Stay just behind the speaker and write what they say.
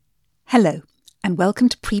Hello, and welcome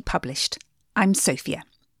to Pre-Published. I'm Sophia.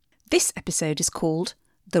 This episode is called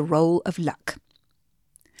The Role of Luck.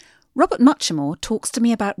 Robert Muchamore talks to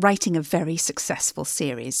me about writing a very successful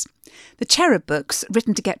series. The Cherub books,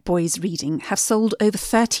 written to get boys reading, have sold over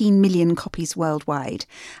 13 million copies worldwide,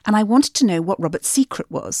 and I wanted to know what Robert's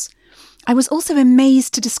secret was. I was also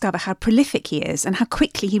amazed to discover how prolific he is and how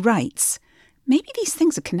quickly he writes. Maybe these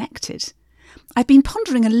things are connected. I've been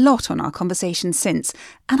pondering a lot on our conversation since,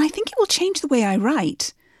 and I think it will change the way I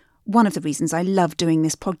write. One of the reasons I love doing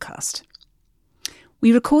this podcast.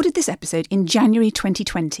 We recorded this episode in January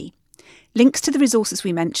 2020. Links to the resources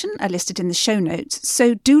we mention are listed in the show notes,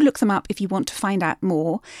 so do look them up if you want to find out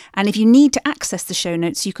more. And if you need to access the show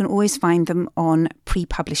notes, you can always find them on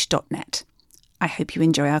prepublished.net. I hope you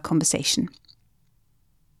enjoy our conversation.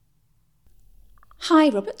 Hi,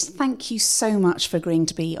 Robert. Thank you so much for agreeing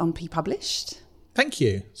to be on Pre-Published. Thank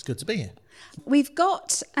you. It's good to be here. We've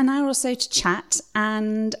got an hour or so to chat,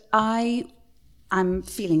 and I'm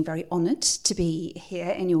feeling very honoured to be here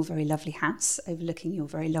in your very lovely house, overlooking your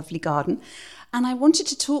very lovely garden. And I wanted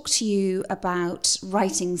to talk to you about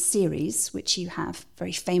writing series, which you have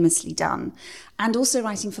very famously done, and also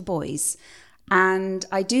writing for boys. And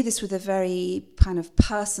I do this with a very kind of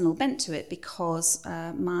personal bent to it because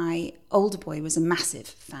my older boy was a massive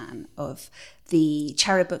fan of the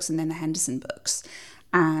Cherub books and then the Henderson books.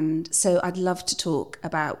 And so I'd love to talk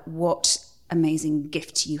about what amazing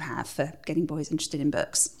gift you have for getting boys interested in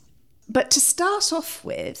books. But to start off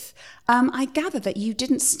with, I gather that you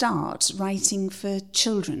didn't start writing for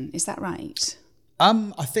children. Is that right?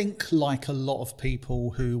 I think like a lot of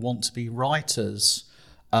people who want to be writers,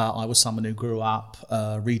 I was someone who grew up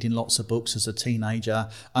reading lots of books as a teenager.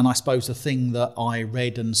 And I suppose the thing that I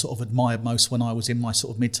read and sort of admired most when I was in my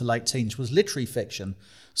sort of mid to late teens was literary fiction.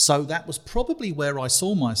 So that was probably where I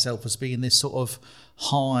saw myself as being this sort of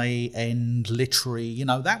high-end literary,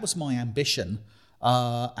 that was my ambition.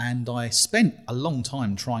 And I spent a long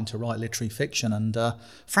time trying to write literary fiction, and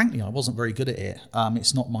frankly, I wasn't very good at it.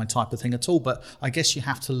 It's not my type of thing at all, but I guess you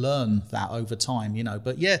have to learn that over time,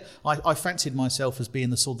 But yeah, I fancied myself as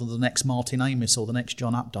being the sort of the next Martin Amis or the next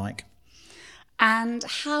John Updike. And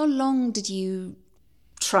how long did you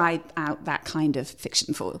try out that kind of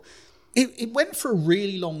fiction for? It went for a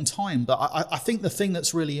really long time, but I think the thing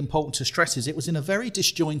that's really important to stress is it was in a very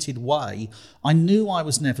disjointed way. I knew I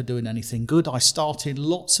was never doing anything good. I started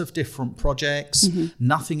lots of different projects. Mm-hmm.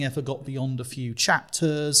 Nothing ever got beyond a few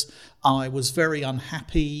chapters. I was very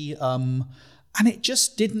unhappy, and it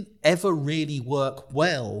just didn't ever really work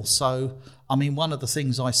well. So, one of the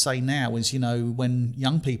things I say now is, when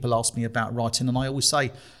young people ask me about writing, and I always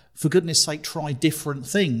say, for goodness sake, try different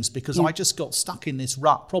things, because I just got stuck in this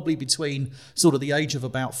rut probably between sort of the age of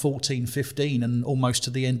about 14, 15 and almost to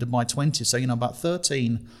the end of my 20s. So, about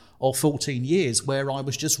 13 or 14 years where I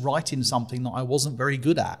was just writing something that I wasn't very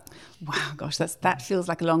good at. Wow, gosh, that feels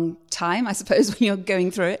like a long time, I suppose, when you're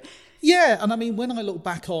going through it. Yeah, and when I look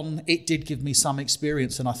back on it, did give me some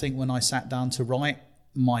experience. And I think when I sat down to write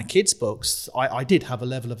my kids' books, I did have a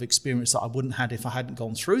level of experience that I wouldn't have had if I hadn't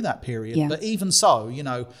gone through that period. Yeah. But even so,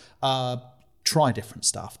 try different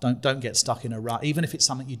stuff. Don't get stuck in a rut, even if it's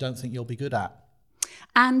something you don't think you'll be good at.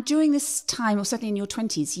 And during this time, or certainly in your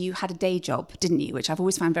 20s, you had a day job, didn't you? Which I've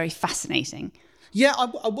always found very fascinating. Yeah,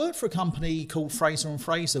 I worked for a company called Fraser and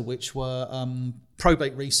Fraser, which were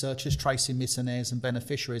probate researchers tracing missionaries and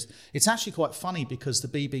beneficiaries. It's actually quite funny because the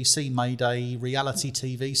BBC made a reality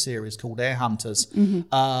TV series called Heir Hunters,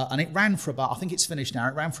 and it ran for about, I think it's finished now,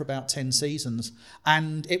 it ran for about 10 seasons.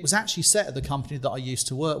 And it was actually set at the company that I used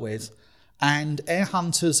to work with. And Heir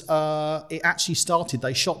Hunters, it actually started,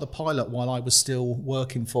 they shot the pilot while I was still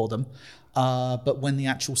working for them. But when the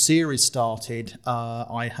actual series started,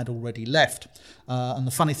 I had already left. And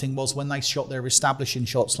the funny thing was, when they shot their establishing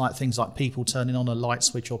shots, like things like people turning on a light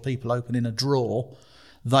switch or people opening a drawer,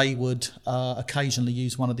 they would occasionally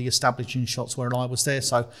use one of the establishing shots where I was there.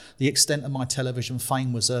 So the extent of my television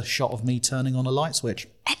fame was a shot of me turning on a light switch.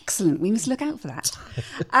 Excellent. We must look out for that.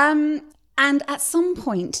 And at some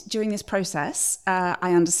point during this process,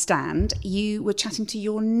 I understand, you were chatting to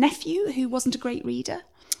your nephew, who wasn't a great reader.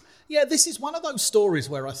 Yeah, this is one of those stories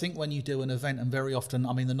where I think when you do an event, and very often,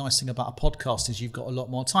 the nice thing about a podcast is you've got a lot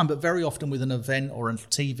more time, but very often with an event or a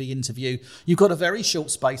TV interview, you've got a very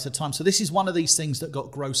short space of time. So this is one of these things that got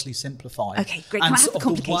grossly simplified. Okay, great. Can I have the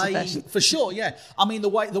complicated version? For sure, yeah.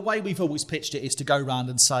 The way we've always pitched it is to go around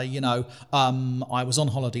and say, I was on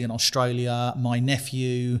holiday in Australia. My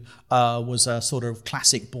nephew was a sort of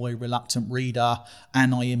classic boy, reluctant reader,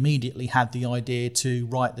 and I immediately had the idea to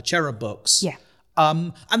write the Cherub books. Yeah.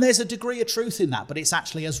 And there's a degree of truth in that, but it's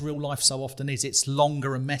actually, as real life so often is, it's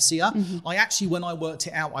longer and messier. I actually, when I worked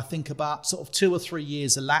it out, I think about sort of 2 or 3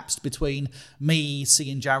 years elapsed between me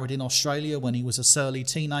seeing Jared in Australia when he was a surly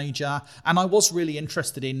teenager, and I was really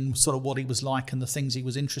interested in sort of what he was like and the things he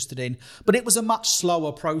was interested in. But it was a much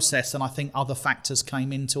slower process, and I think other factors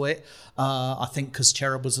came into it. I think because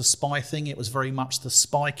Cherub was a spy thing, it was very much the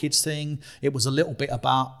Spy Kids thing. It was a little bit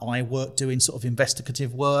about I worked doing sort of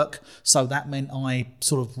investigative work, so that meant I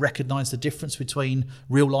sort of recognised the difference between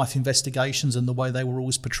real life investigations and the way they were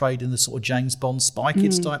always portrayed in the sort of James Bond Spy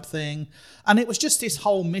Kids type thing. And it was just this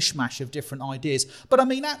whole mishmash of different ideas. But I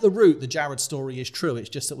mean, at the root, the Jared story is true. It's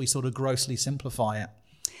just that we sort of grossly simplify it.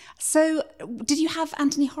 So, did you have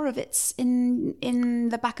Anthony Horowitz in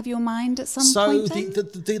the back of your mind at some point? So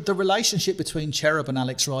the relationship between Cherub and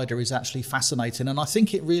Alex Rider is actually fascinating, and I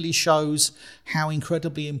think it really shows how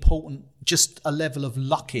incredibly important just a level of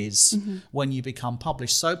luck is when you become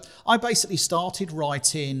published. So I basically started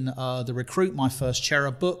writing The Recruit, my first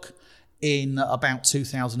Cherub book, in about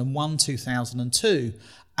 2001, 2002.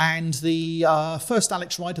 And the first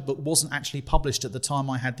Alex Rider book wasn't actually published at the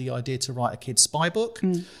time I had the idea to write a kid's spy book.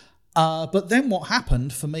 But then what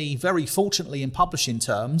happened for me, very fortunately in publishing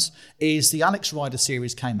terms, is the Alex Rider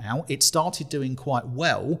series came out. It started doing quite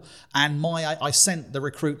well. And I sent The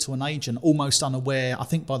Recruit to an agent almost unaware. I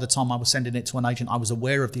think by the time I was sending it to an agent, I was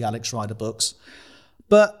aware of the Alex Rider books.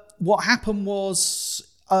 But what happened was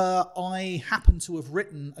I happened to have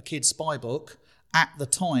written a kid's spy book at the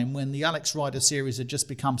time when the Alex Rider series had just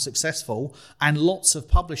become successful, and lots of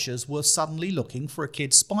publishers were suddenly looking for a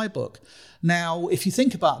kid's spy book. Now, if you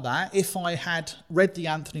think about that, if I had read the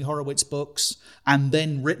Anthony Horowitz books and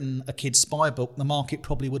then written a kid's spy book, the market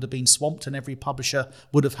probably would have been swamped and every publisher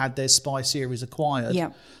would have had their spy series acquired. Yeah.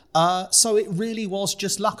 So it really was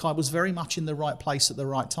just luck. I was very much in the right place at the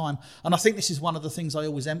right time. And I think this is one of the things I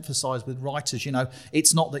always emphasise with writers. You know,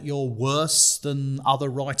 it's not that you're worse than other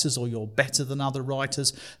writers or you're better than other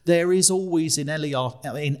writers. There is always in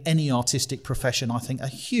any artistic profession, I think, a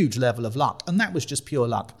huge level of luck. And that was just pure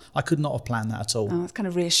luck. I could not have planned that at all. Oh, it's kind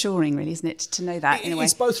of reassuring, really, isn't it, to know that in a way?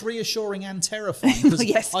 It's both reassuring and terrifying. Because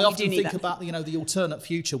yes, I often think about, you know, the alternate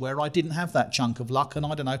future where I didn't have that chunk of luck. And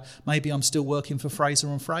I don't know, maybe I'm still working for Fraser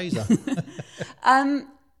and Fraser.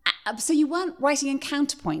 So you weren't writing in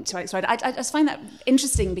counterpoint to Alex Rider. I just find that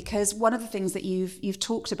interesting because one of the things that you've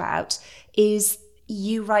talked about is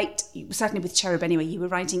you write, certainly with Cherub anyway, you were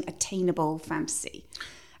writing attainable fantasy.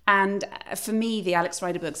 And for me, the Alex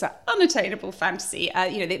Rider books are unattainable fantasy.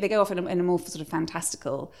 They go off in a more sort of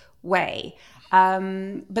fantastical way.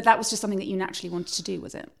 But that was just something that you naturally wanted to do,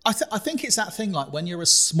 was it? I think it's that thing like when you're a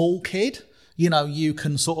small kid, you know, you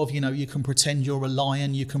can sort of, you know, you can pretend you're a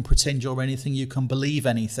lion, you can pretend you're anything, you can believe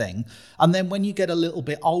anything. And then when you get a little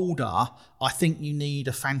bit older, I think you need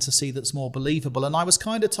a fantasy that's more believable. And I was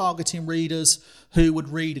kind of targeting readers who would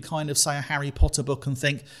read a kind of, say, a Harry Potter book and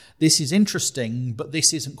think, this is interesting, but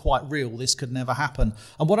this isn't quite real. This could never happen.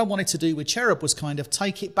 And what I wanted to do with Cherub was kind of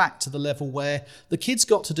take it back to the level where the kids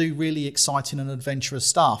got to do really exciting and adventurous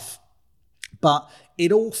stuff. But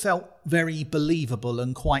it all felt very believable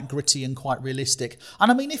and quite gritty and quite realistic.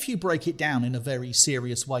 And I mean, if you break it down in a very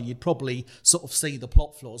serious way, you'd probably sort of see the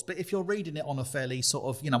plot flaws. But if you're reading it on a fairly sort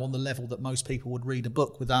of, you know, on the level that most people would read a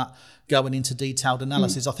book without going into detailed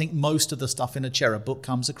analysis, I think most of the stuff in a Cherub book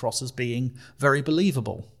comes across as being very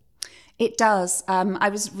believable. It does. I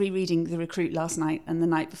was rereading The Recruit last night and the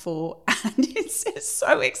night before, and it's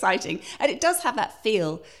so exciting. And it does have that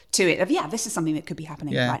feel to it of, yeah, this is something that could be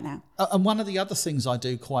happening right now. And one of the other things I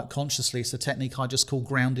do quite consciously is a technique I just call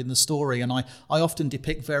grounding the story. And I often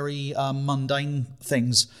depict very mundane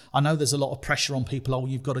things. I know there's a lot of pressure on people.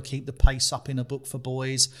 You've got to keep the pace up in a book for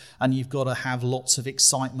boys, and you've got to have lots of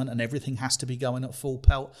excitement, and everything has to be going at full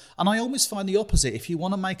pelt. And I almost find the opposite. If you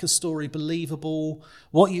want to make a story believable,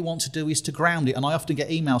 what you want to do is to ground it. And I often get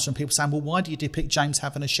emails from people saying, well, why do you depict James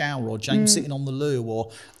having a shower, or James sitting on the loo,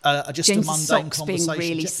 or just James' a mundane socks conversation?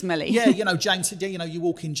 Being really smelly. Yeah, you know, James, you know, you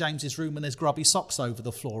walk in James's room and there's grubby socks over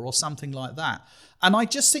the floor or something like that. And I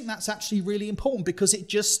just think that's actually really important because it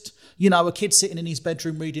just, you know, a kid sitting in his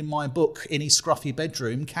bedroom reading my book in his scruffy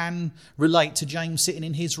bedroom can relate to James sitting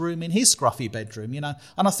in his room in his scruffy bedroom, you know.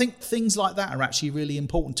 And I think things like that are actually really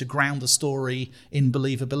important to ground the story in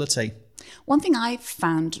believability. One thing I've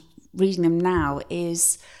found reading them now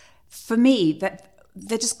is, for me, that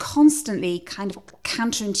they're just constantly kind of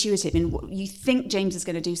counterintuitive. And you think James is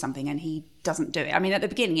going to do something and he doesn't do it. I mean, at the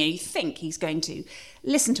beginning, you think he's going to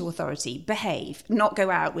listen to authority, behave, not go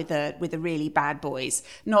out with the really bad boys,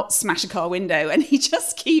 not smash a car window, and he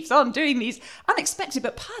just keeps on doing these unexpected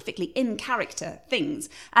but perfectly in character things.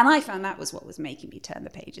 And I found that was what was making me turn the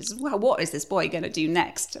pages. Well, what is this boy going to do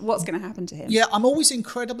next? What's going to happen to him? Yeah, I'm always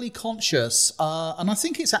incredibly conscious, and I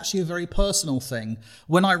think it's actually a very personal thing.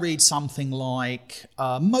 When I read something like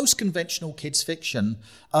most conventional kids fiction,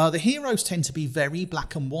 the heroes tend to be very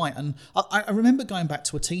black and white. And I remember going back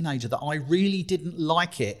to a teenager that I really didn't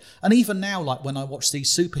like it. And even now, like when I watch these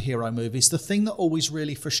superhero movies, the thing that always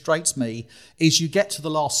really frustrates me is you get to the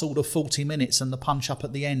last sort of 40 minutes and the punch up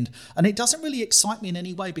at the end. And it doesn't really excite me in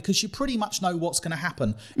any way because you pretty much know what's going to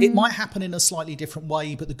happen. It might happen in a slightly different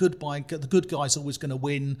way, but the good guy's always going to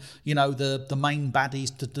win. You know, the main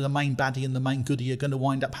baddies, the main baddie and the main goodie are going to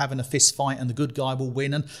wind up having a fist fight and the good guy will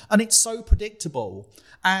win. And it's so predictable.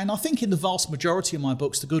 And I think in the vast majority of my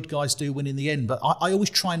books, the good guys do win in the end. But I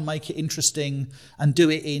always try and make it interesting and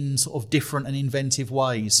do it in sort of different and inventive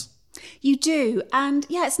ways. You do. And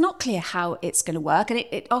yeah, it's not clear how it's going to work. And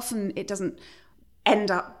it often doesn't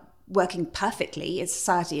end up working perfectly.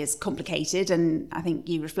 Society is complicated, and I think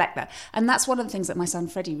you reflect that. And that's one of the things that my son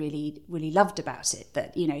Freddie really, really loved about it.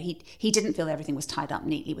 That, you know, he didn't feel everything was tied up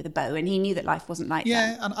neatly with a bow, and he knew that life wasn't like that.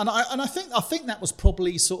 Yeah, and I think that was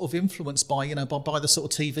probably sort of influenced by by the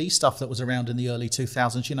sort of TV stuff that was around in the early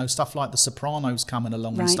 2000s. You know, stuff like The Sopranos coming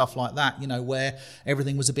along and stuff like that. You know, where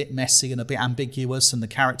everything was a bit messy and a bit ambiguous, and the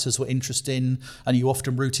characters were interesting, and you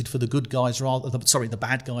often rooted for the good guys the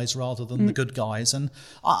bad guys rather than the good guys. And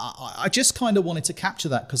I just kind of wanted to capture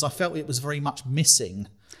that because I felt it was very much missing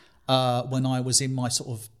when I was in my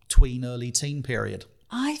sort of early teen period.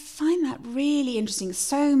 I find that really interesting.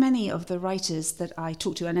 So many of the writers that I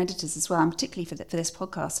talk to, and editors as well, and particularly for this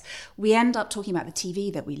podcast, we end up talking about the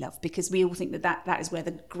TV that we love because we all think that is where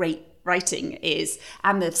the great writing is,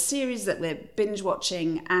 and the series that we're binge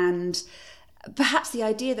watching, and perhaps the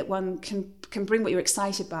idea that one can bring what you're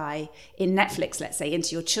excited by in Netflix, let's say,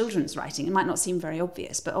 into your children's writing. It might not seem very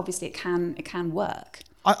obvious, but obviously it can work.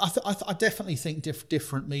 I definitely think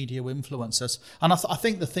different media influence us. And I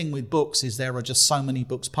think the thing with books is there are just so many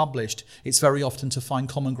books published. It's very often to find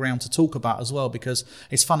common ground to talk about as well, because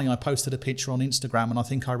it's funny, I posted a picture on Instagram and I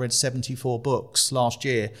think I read 74 books last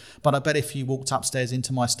year. But I bet if you walked upstairs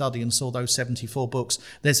into my study and saw those 74 books,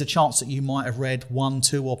 there's a chance that you might have read 1,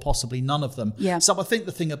 2 or possibly none of them. Yeah. So I think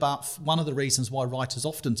the thing about one of the reasons why writers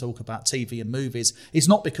often talk about TV and movies is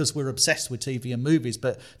not because we're obsessed with TV and movies,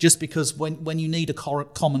 but just because when you need a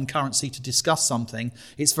common currency to discuss something,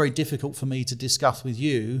 it's very difficult for me to discuss with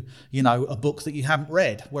you, a book that you haven't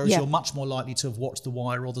read, whereas you're much more likely to have watched The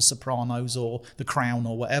Wire or The Sopranos or The Crown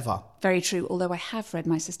or whatever. Very true, although I have read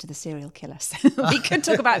My Sister the Serial Killer, so we could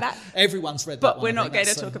talk about that. Everyone's read that but one. We're not going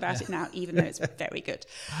to talk about it now, even though it's very good.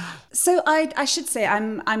 So I should say,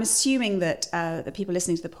 I'm assuming that the people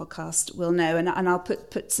listening to the podcast will know, and I'll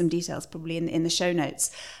put some details probably in the show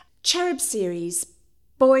notes. Cherub series,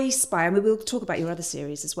 Boy Spy, and we'll talk about your other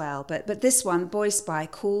series as well, but this one, Boy Spy,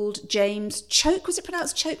 called James Choke. Was it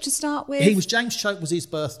pronounced Choke to start with? He was James Choke was his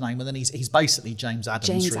birth name, and then he's basically James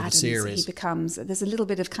Adams through the series. He becomes. There's a little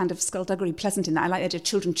bit of kind of skullduggery pleasant in that. I like the idea of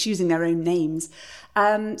children choosing their own names.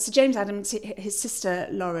 So James Adams, his sister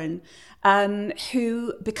Lauren,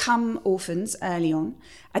 who become orphans early on.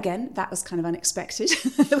 Again, that was kind of unexpected,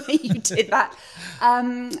 the way you did that.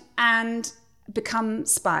 And become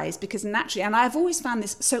spies because naturally, and I've always found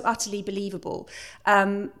this so utterly believable,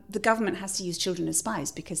 the government has to use children as spies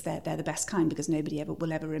because they're the best kind, because nobody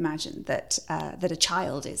will ever imagine that a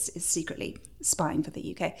child is secretly spying for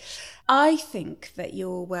the UK. I think that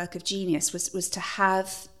your work of genius was to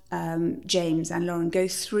have James and Lauren go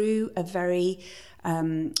through a very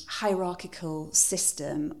hierarchical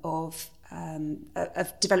system of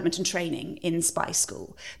development and training in spy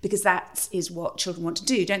school, because that is what children want to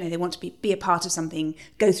do, don't they? They want to be a part of something,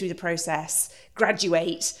 go through the process,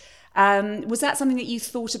 graduate. Was that something that you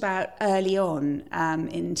thought about early on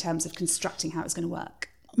in terms of constructing how it was going to work?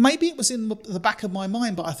 Maybe it was in the back of my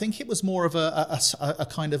mind, but I think it was more of a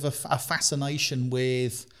kind of a fascination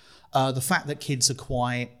with the fact that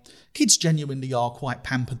kids genuinely are quite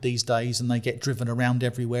pampered these days, and they get driven around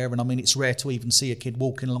everywhere. And I mean, it's rare to even see a kid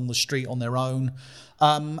walking along the street on their own.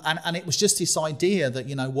 And it was just this idea that,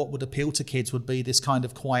 you know, what would appeal to kids would be this kind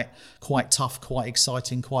of quite tough, quite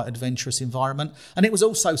exciting, quite adventurous environment. And it was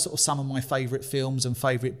also sort of some of my favourite films and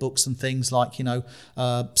favourite books and things like, you know,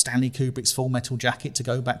 Stanley Kubrick's Full Metal Jacket, to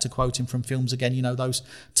go back to quoting from films again, you know, those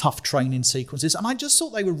tough training sequences. And I just thought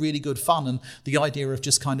they were really good fun. And the idea of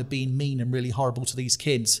just kind of being mean and really horrible to these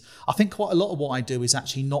kids, I think quite a lot of what I do is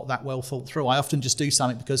actually not that well thought through. I often just do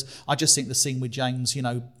something because I just think the scene with James, you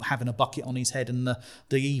know, having a bucket on his head and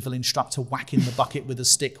the evil instructor whacking the bucket with a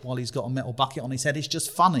stick while he's got a metal bucket on his head is just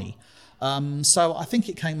funny. So I think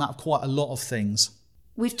it came out of quite a lot of things.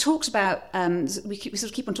 We've talked about, we sort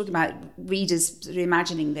of keep on talking about readers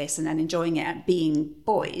reimagining this and enjoying it being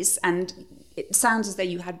boys. And it sounds as though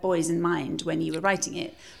you had boys in mind when you were writing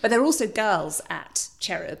it. But there are also girls at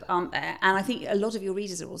Cherub, aren't there? And I think a lot of your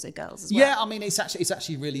readers are also girls as well. Yeah, I mean, it's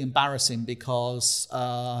actually really embarrassing because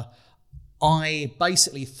I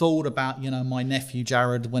basically thought about, you know, my nephew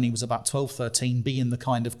Jared when he was about 12, 13 being the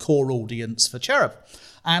kind of core audience for Cherub.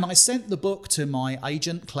 And I sent the book to my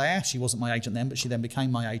agent, Claire. She wasn't my agent then, but she then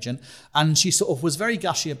became my agent. And she sort of was very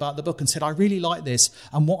gushy about the book and said, I really like this.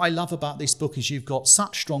 And what I love about this book is you've got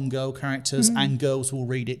such strong girl characters and girls will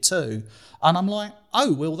read it too. And I'm like,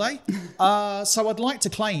 oh, will they? So I'd like to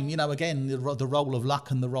claim, you know, again, the role of luck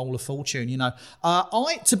and the role of fortune, you know.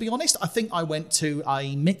 To be honest, I think I went to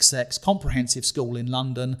a mixed-sex comprehensive school in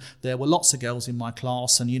London. There were lots of girls in my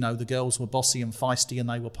class and, you know, the girls were bossy and feisty and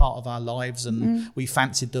they were part of our lives and we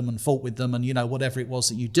fancied them and fought with them and, you know, whatever it was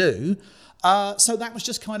that you do. So that was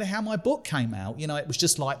just kind of how my book came out. You know, it was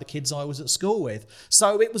just like the kids I was at school with.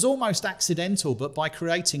 So it was almost accidental, but by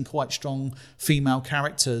creating quite strong female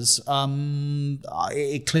characters,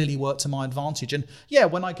 it clearly worked to my advantage. And yeah,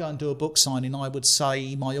 when I go and do a book signing, I would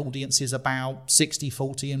say my audience is about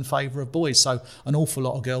 60-40 in favour of boys. So an awful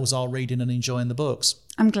lot of girls are reading and enjoying the books.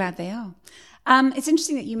 I'm glad they are. It's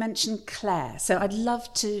interesting that you mentioned Claire. So I'd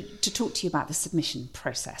love to talk to you about the submission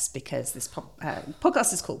process because this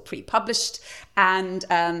podcast is called Pre-Published.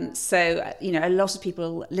 And so, you know, a lot of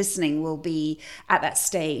people listening will be at that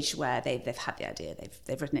stage where they've had the idea,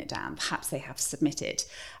 they've written it down, perhaps they have submitted.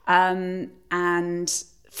 And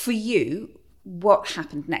for you, what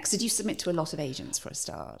happened next? Did you submit to a lot of agents for a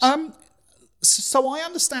start? So I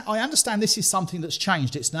understand this is something that's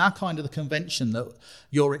changed. It's now kind of the convention that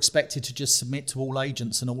you're expected to just submit to all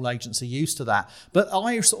agents and all agents are used to that. But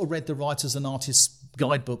I sort of read the Writers and Artists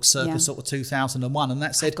Guidebook circa sort of 2001 and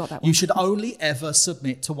that said you should only ever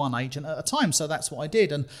submit to one agent at a time. So that's what I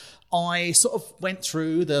did. And I sort of went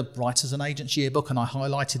through the Writers and Agents Yearbook and I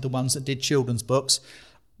highlighted the ones that did children's books.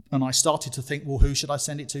 And I started to think, well, who should I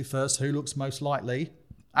send it to first? Who looks most likely?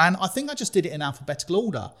 And I think I just did it in alphabetical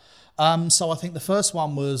order. So I think the first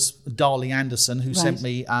one was Darley Anderson, who sent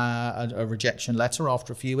me a rejection letter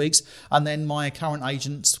after a few weeks. And then my current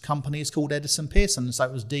agent's company is called Edison Pearson. So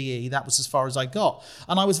it was DE. That was as far as I got.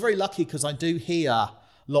 And I was very lucky because I do hear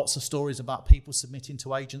lots of stories about people submitting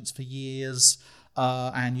to agents for years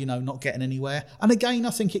and, you know, not getting anywhere. And again, I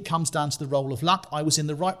think it comes down to the role of luck. I was in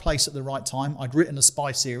the right place at the right time. I'd written a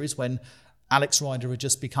spy series when Alex Rider had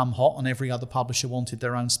just become hot and every other publisher wanted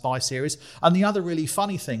their own spy series. And the other really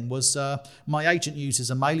funny thing was my agent uses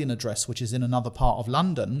a mailing address, which is in another part of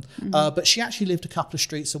London, but she actually lived a couple of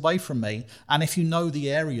streets away from me. And if you know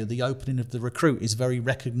the area, the opening of the Recruit is very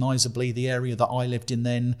recognisably the area that I lived in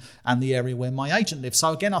then and the area where my agent lived.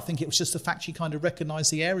 So again, I think it was just the fact she kind of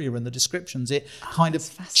recognised the area and the descriptions. It kind of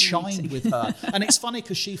chimed with her. And it's funny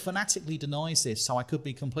because she fanatically denies this, so I could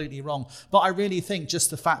be completely wrong. But I really think just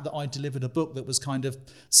the fact that I delivered a book that was kind of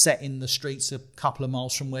set in the streets a couple of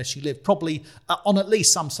miles from where she lived probably on at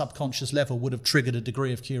least some subconscious level would have triggered a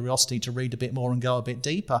degree of curiosity to read a bit more and go a bit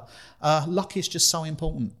deeper. Luck is just so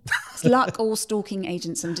important. Luck or stalking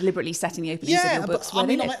agents and deliberately setting the openings of your books.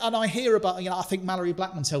 I hear about, you know, I think Mallory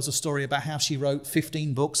Blackman tells a story about how she wrote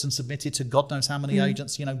 15 books and submitted to God knows how many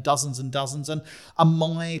agents, you know, dozens and dozens. And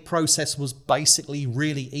my process was basically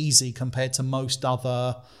really easy compared to most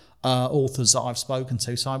other authors that I've spoken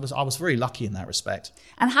to, so I was very lucky in that respect.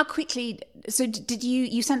 And how quickly? So did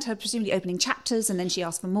you sent her presumably opening chapters, and then she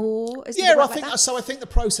asked for more? I think so. I think the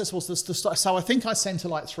process was the start. So I think I sent her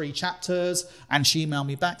like 3 chapters, and she emailed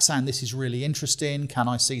me back saying this is really interesting. Can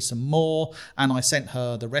I see some more? And I sent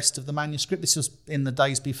her the rest of the manuscript. This was in the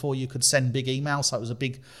days before you could send big emails, so it was a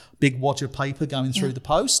big wad of paper going through the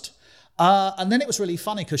post. And then it was really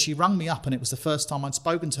funny because she rang me up and it was the first time I'd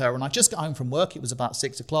spoken to her, and I just got home from work. It was about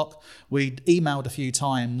 6:00. We'd emailed a few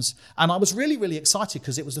times and I was really, really excited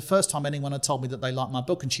because it was the first time anyone had told me that they liked my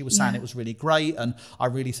book, and she was saying it was really great and I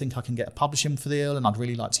really think I can get a publishing deal and I'd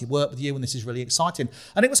really like to work with you and this is really exciting.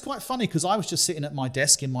 And it was quite funny because I was just sitting at my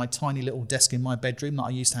desk, in my tiny little desk in my bedroom that I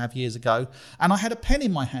used to have years ago, and I had a pen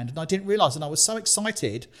in my hand and I didn't realise, and I was so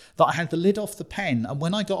excited that I had the lid off the pen, and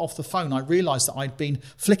when I got off the phone I realised that I'd been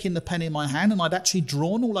flicking the pen in my hand and I'd actually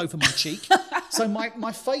drawn all over my cheek. So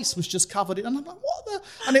my face was just covered in, and I'm like, what the?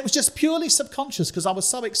 And it was just purely subconscious because I was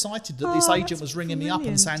so excited that this agent was ringing me up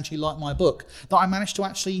and saying she liked my book that I managed to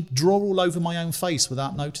actually draw all over my own face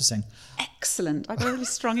without noticing. Excellent. I've got a really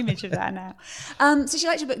strong image of that now. So she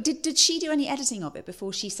liked your book. Did she do any editing of it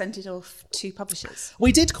before she sent it off to publishers?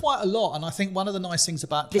 We did quite a lot, and I think one of the nice things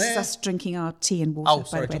about Claire... This is us drinking our tea and water,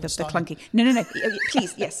 sorry, by the way, the clunky. No.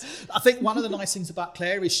 Please, yes. I think one of the nice things about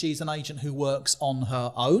Claire is she's an agent who works on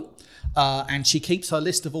her own, and she keeps her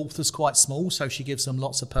list of authors quite small, so she gives them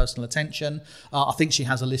lots of personal attention. I think she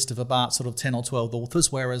has a list of about sort of 10 or 12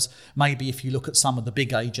 authors, whereas maybe if you look at some of the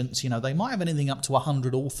big agents, they might have anything up to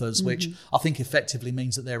 100 authors, which I think effectively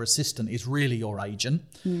means that their assistant is really your agent.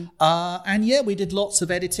 And we did lots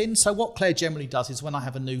of editing. So what Claire generally does is when I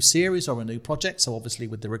have a new series or a new project, so obviously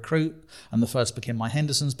with The Recruit and the first book in my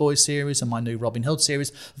Henderson's Boys series and my new Robin Hood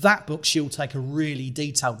series, that book she'll take a really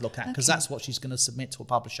detailed look at because that's what she's going to submit to a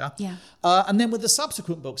publisher. Yeah. And then with the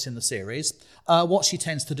subsequent books in the series, what she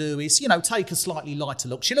tends to do is, take a slightly lighter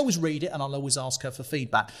look. She'll always read it and I'll always ask her for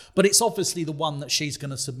feedback. But it's obviously the one that she's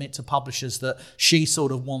going to submit to publishers that she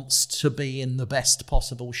sort of wants to be in the best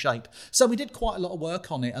possible shape. So we did quite a lot of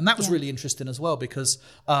work on it. And that was really interesting as well because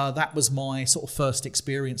that was my sort of first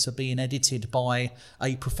experience of being edited by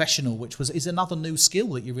a professional, which is another new skill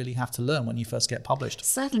that you really have to learn when you first get published.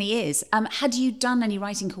 Certainly is. Had you done any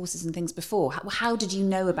writing courses and things before? How did you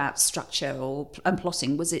know about structure and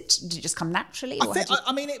plotting? Did it just come naturally?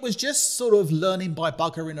 I mean, it was just sort of learning by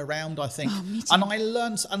buggering around, I think. Oh, me too. And I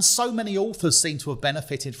learned, and so many authors seem to have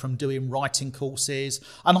benefited from doing writing courses.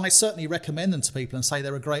 And I certainly recommend them to people and say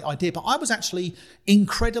they're a great idea. But I was actually I'm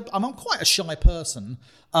quite a shy person.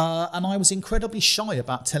 And I was incredibly shy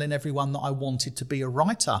about telling everyone that I wanted to be a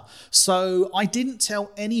writer. So I didn't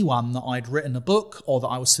tell anyone that I'd written a book or that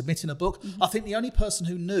I was submitting a book. I think the only person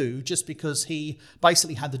who knew, just because he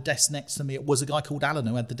basically had the desk next to me, was a guy called Alan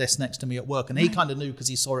who had the desk next to me at work. And he kind of knew because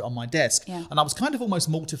he saw it on my desk. Yeah. And I was kind of almost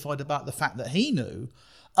mortified about the fact that he knew.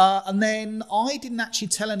 And then I didn't actually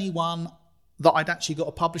tell anyone that I'd actually got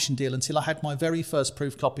a publishing deal until I had my very first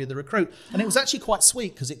proof copy of The Recruit. And it was actually quite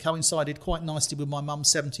sweet because it coincided quite nicely with my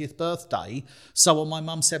mum's 70th birthday. So on my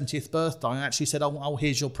mum's 70th birthday, I actually said, oh,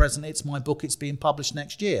 here's your present. It's my book. It's being published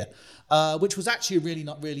next year, which was actually a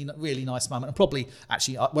really nice moment. And probably,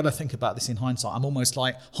 actually, when I think about this in hindsight, I'm almost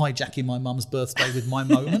like hijacking my mum's birthday with my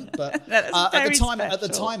moment. But at the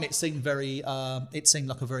time, it seemed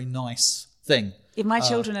like a very nice thing. If my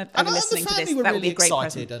children are listening to this, that would be a great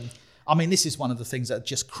present. And I mean, this is one of the things that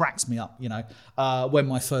just cracks me up, when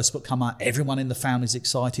my first book come out, everyone in the family's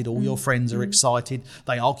excited, all your friends are excited,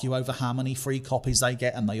 they argue over how many free copies they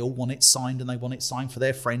get and they all want it signed and they want it signed for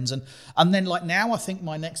their friends. And then like now I think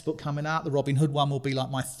my next book coming out, the Robin Hood one, will be like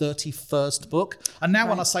my 31st book. And now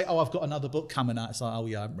when I say, I've got another book coming out, it's like, oh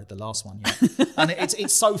yeah, I haven't read the last one yet. And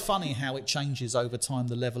it's so funny how it changes over time,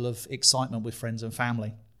 the level of excitement with friends and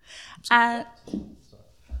family.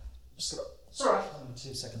 Sorry,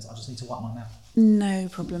 2 seconds. I just need to wipe my mouth. No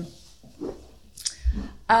problem.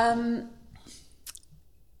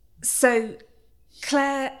 So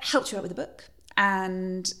Claire helped you out with the book.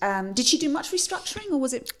 And did she do much restructuring or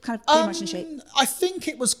was it kind of pretty much in shape? I think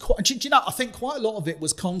it was quite, I think quite a lot of it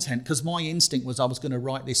was content because my instinct was I was going to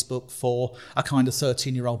write this book for a kind of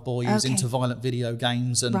 13-year-old boy who's into violent video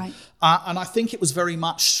games. And and I think it was very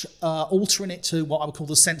much altering it to what I would call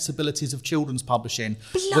the sensibilities of children's publishing,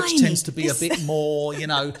 which tends to be a bit more,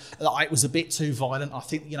 it was a bit too violent. I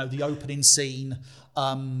think, the opening scene...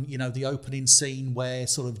 the opening scene where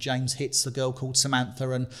sort of James hits the girl called Samantha,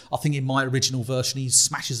 and I think in my original version he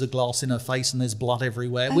smashes a glass in her face and there's blood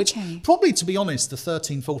everywhere, which probably, to be honest, the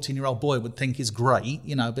 13-14-year-old boy would think is great,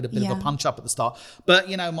 a bit of a punch up at the start. But,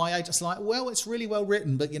 my agent's like, well, it's really well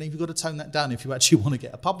written, but, you've got to tone that down if you actually want to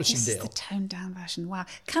get a publishing deal. This is the toned down version. Wow.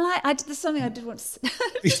 There's something I did want to point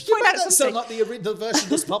out. That sound like the version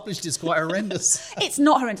that's published is quite horrendous. It's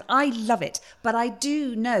not horrendous. I love it. But I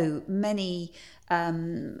do know many...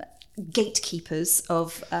 gatekeepers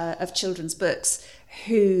of children's books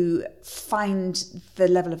who find the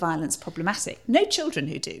level of violence problematic. No children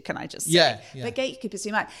who do, can I just say? Yeah. But gatekeepers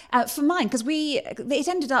who might. For mine, because it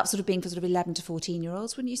ended up sort of being for sort of 11 to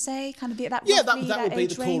 14-year-olds, wouldn't you say? Kind of that. Yeah, that would be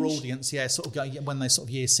the core range? audience. Yeah, sort of go, when they're sort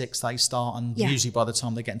of year 6, they start, and usually by the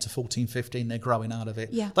time they get into 14, 15, they're growing out of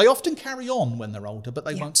it. Yeah. They often carry on when they're older, but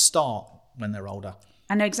they won't start when they're older.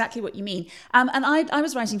 I know exactly what you mean. And I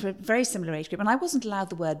was writing for a very similar age group, and I wasn't allowed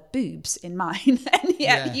the word boobs in mine. And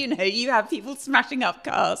yet, you have people smashing up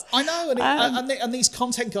cars. I know, and these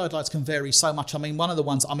content guidelines can vary so much. I mean, one of the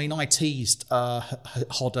ones, I teased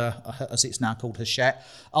Hodder, as it's now called, Hachette.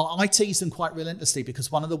 I teased them quite relentlessly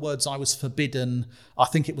because one of the words I was forbidden, I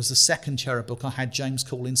think it was the second Cherub book, I had James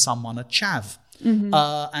calling someone a chav. Mm-hmm.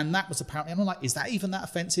 And that was apparently, I'm like, is that even that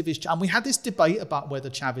offensive? And we had this debate about whether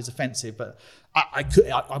chav is offensive, but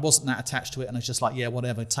I wasn't that attached to it, and I was just like, yeah,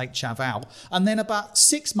 whatever, take chav out. And then about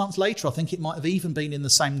 6 months later, I think it might have even been in the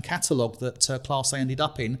same catalogue that Class A ended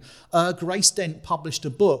up in, Grace Dent published a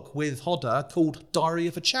book with Hodder called Diary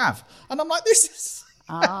of a Chav. And I'm like, this is...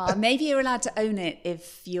 Maybe you're allowed to own it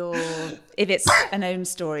if it's an own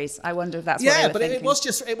stories. I wonder if that's what they were thinking.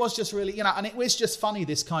 it was just really, and it was just funny,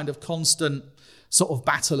 this kind of constant sort of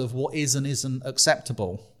battle of what is and isn't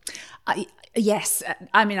acceptable. Yes,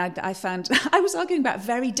 I mean, I found I was arguing about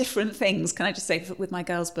very different things. Can I just say, with my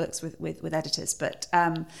girls' books with editors, but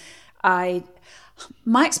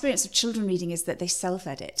my experience of children reading is that they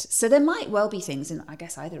self-edit. So there might well be things in, I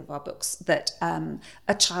guess, either of our books that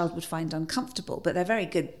a child would find uncomfortable, but they're very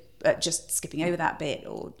good at just skipping over that bit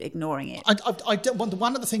or ignoring it.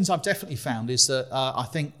 One of the things I've definitely found is that I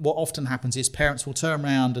think what often happens is parents will turn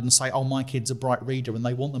around and say, oh, my kid's a bright reader, and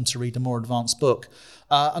they want them to read a more advanced book.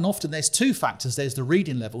 And often there's two factors. There's the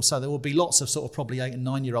reading level. So there will be lots of sort of probably 8 and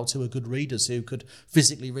 9-year-olds who are good readers who could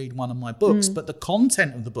physically read one of my books, but the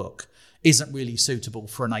content of the book isn't really suitable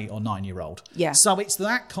for an 8 or 9-year-old. Yeah. So it's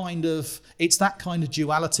that kind of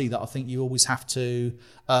duality that I think you always have to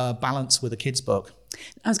balance with a kid's book.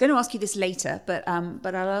 I was going to ask you this later, but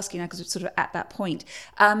I'll ask you now because we're sort of at that point.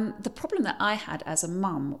 The problem that I had as a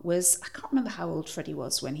mum was, I can't remember how old Freddie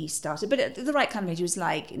was when he started, but at the right kind of age, he was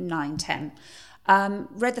like 9, 10.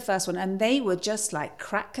 Read the first one, and they were just like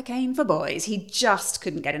crack cocaine for boys. He just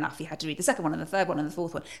couldn't get enough. He had to read the second one and the third one and the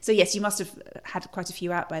fourth one. So yes, you must have had quite a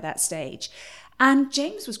few out by that stage. And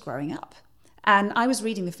James was growing up. And I was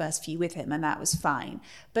reading the first few with him, and that was fine.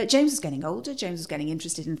 But James was getting older. James was getting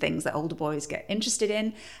interested in things that older boys get interested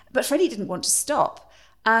in. But Freddie didn't want to stop.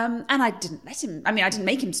 And I didn't let him. I mean, I didn't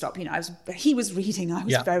make him stop. He was reading. I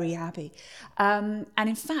was very happy. And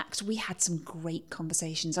in fact, we had some great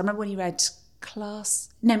conversations. I remember when he read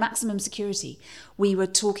Maximum Security, we were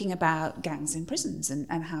talking about gangs in prisons and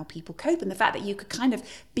how people cope, and the fact that you could kind of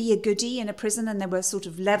be a goodie in a prison, and there were sort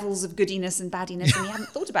of levels of goodiness and baddiness, and we hadn't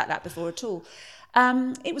thought about that before at all.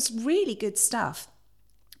 It was really good stuff.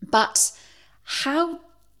 But how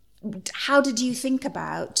did you think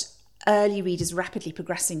about early readers rapidly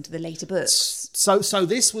progressing to the later books? So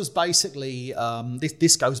this was basically,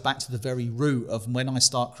 this goes back to the very root of when I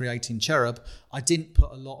start creating Cherub. I didn't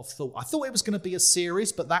put a lot of thought. I thought it was going to be a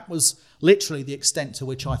series, but that was literally the extent to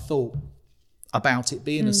which I thought about it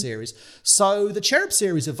being a series. So the Cherub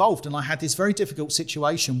series evolved, and I had this very difficult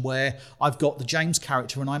situation where I've got the James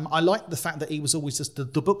character, and I liked the fact that he was always just,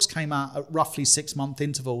 the books came out at roughly 6-month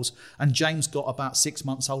intervals, and James got about 6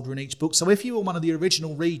 months older in each book. So if you were one of the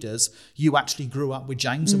original readers, you actually grew up with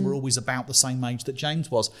James and were always about the same age that James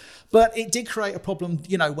was. But it did create a problem,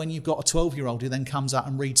 when you've got a 12-year-old who then comes out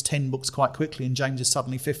and reads 10 books quite quickly, and James is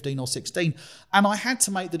suddenly 15 or 16. And I had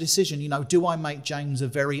to make the decision, do I make James a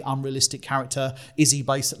very unrealistic character? Is he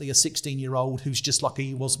basically a 16-year-old who's just like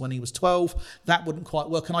he was when he was 12? That wouldn't quite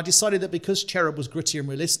work. And I decided that because Cherub was gritty and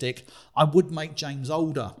realistic, I would make James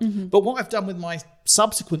older. Mm-hmm. But what I've done with my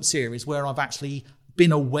subsequent series, where I've actually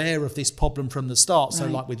been aware of this problem from the start, so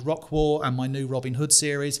like with Rock War and my new Robin Hood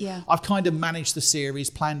series, I've kind of managed the series,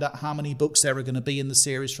 planned out how many books there are going to be in the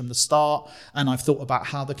series from the start, and I've thought about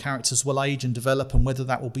how the characters will age and develop and whether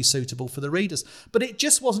that will be suitable for the readers. But it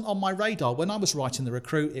just wasn't on my radar. When I was writing The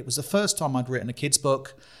Recruit, it was the first time I'd written a kids'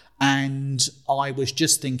 book, and I was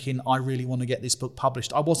just thinking, I really want to get this book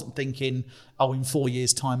published. I wasn't thinking, in 4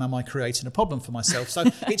 years' time, am I creating a problem for myself? So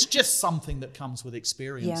it's just something that comes with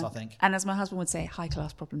experience, I think. And as my husband would say,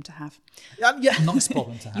 high-class problem to have. Nice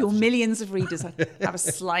problem to have. Your millions of readers have a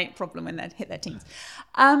slight problem when they hit their teens.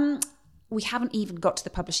 We haven't even got to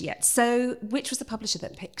the publisher yet. So which was the publisher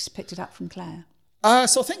that picked it up from Claire?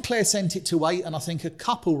 So I think Claire sent it to 8, and I think a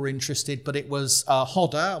couple were interested, but it was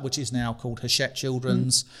Hodder, which is now called Hachette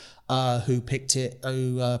Children's, who picked it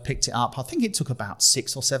up. I think it took about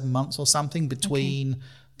 6 or 7 months or something between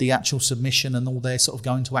the actual submission and all their sort of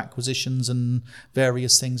going to acquisitions and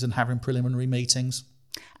various things and having preliminary meetings.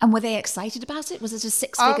 And were they excited about it? Was it a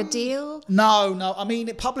six-figure deal? No. I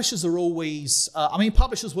mean, publishers are always...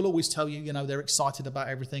 publishers will always tell you, they're excited about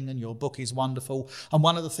everything and your book is wonderful. And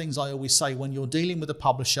one of the things I always say, when you're dealing with a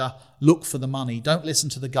publisher, look for the money. Don't listen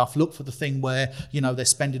to the guff. Look for the thing where, they're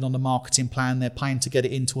spending on the marketing plan, they're paying to get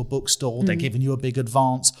it into a bookstore, they're giving you a big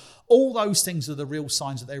advance. All those things are the real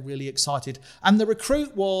signs that they're really excited. And The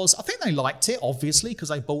Recruit was, I think they liked it, obviously, because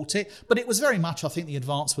they bought it. But it was very much, I think the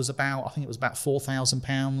advance was about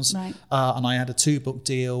 £4,000. Right. And I had a 2-book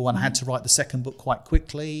deal and I had to write the second book quite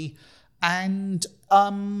quickly. And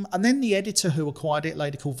then the editor who acquired it, a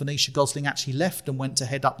lady called Venetia Gosling, actually left and went to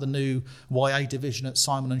head up the new YA division at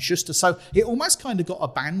Simon & Schuster. So it almost kind of got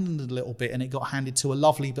abandoned a little bit and it got handed to a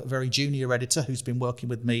lovely but very junior editor who's been working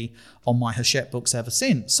with me on my Hachette books ever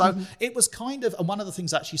since. So it was kind of, and one of the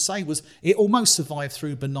things I actually say was it almost survived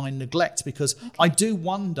through benign neglect, because I do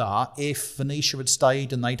wonder if Venetia had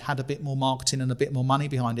stayed and they'd had a bit more marketing and a bit more money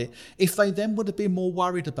behind it, if they then would have been more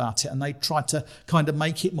worried about it and they'd tried to kind of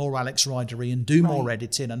make it more Alex Ridery and do more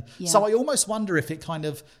editing. And so I almost wonder if it kind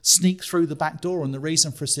of sneaked through the back door, and the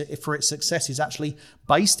reason for its success is actually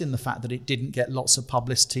based in the fact that it didn't get lots of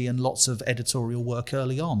publicity and lots of editorial work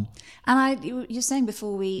early on. And you're saying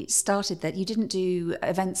before we started that you didn't do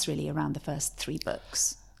events really around the first 3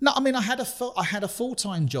 books. No, I mean, I had a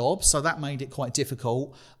full-time job, so that made it quite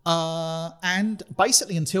difficult. And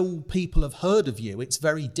basically, until people have heard of you, it's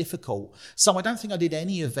very difficult. So I don't think I did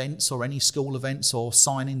any events or any school events or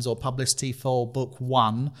signings or publicity for book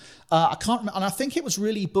 1. I can't remember, and I think it was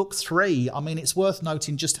really book 3. I mean, it's worth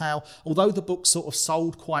noting just how, although the book sort of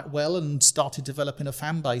sold quite well and started developing a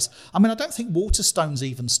fan base, I mean, I don't think Waterstones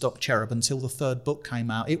even stopped Cherub until the 3rd book came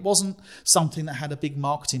out. It wasn't something that had a big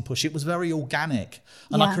marketing push. It was very organic.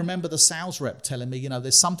 And I can remember the sales rep telling me,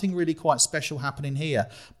 there's something really quite special happening here,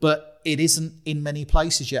 but it isn't in many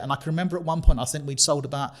places yet. And I can remember at one point, I think we'd sold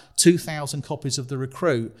about 2,000 copies of The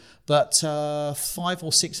Recruit, but 500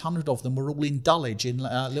 or 600 of them were all in Dulwich, in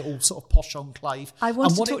a little sort of posh enclave. I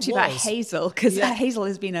wanted to talk to you about Hazel, because Hazel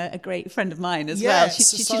has been a great friend of mine as well.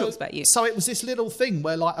 She talks about you. So it was this little thing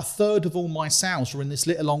where like a third of all my sales were in this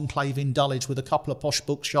little enclave in Dulwich with a couple of posh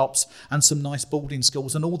bookshops and some nice boarding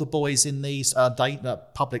schools, and all the boys in these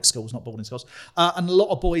public schools, not boarding schools, and a lot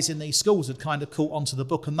of boys in these schools had kind of caught onto the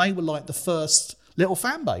book, and they were like the first little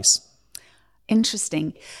fan base.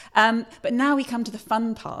 Interesting. But now we come to the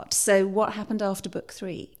fun part. So what happened after book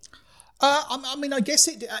 3? I mean, I guess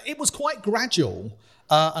it was quite gradual.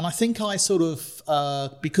 And I think I sort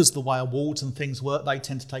of, because the way awards and things work, they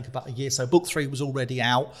tend to take about a year. So book 3 was already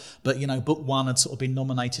out, but, book 1 had sort of been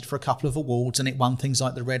nominated for a couple of awards, and it won things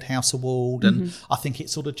like the Red House Award. And I think it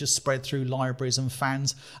sort of just spread through libraries and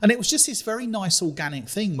fans. And it was just this very nice organic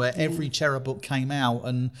thing where every Cherub book came out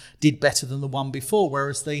and did better than the one before.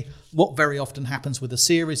 Whereas what very often happens with a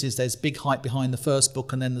series is there's big hype behind the first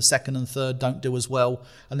book, and then the second and third don't do as well,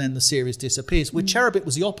 and then the series disappears. With Cherub, it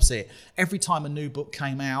was the opposite. Every time a new book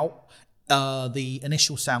came out, the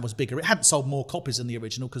initial sound was bigger. It hadn't sold more copies than the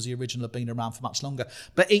original because the original had been around for much longer.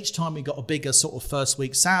 But each time we got a bigger sort of first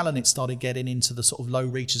week sale, and it started getting into the sort of low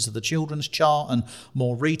reaches of the children's chart, and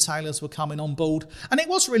more retailers were coming on board. And it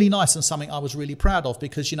was really nice and something I was really proud of,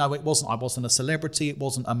 because, I wasn't a celebrity. It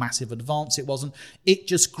wasn't a massive advance. It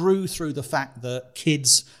just grew through the fact that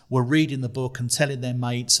kids were reading the book and telling their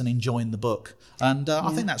mates and enjoying the book. And I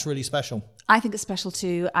think that's really special. I think it's special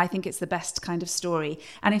too. I think it's the best kind of story.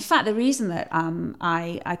 And in fact, the reason that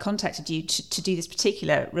I contacted you to do this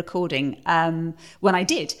particular recording when I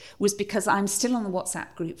did was because I'm still on the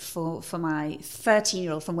WhatsApp group for my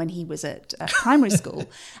 13-year-old from when he was at primary school.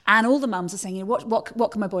 And all the mums are saying,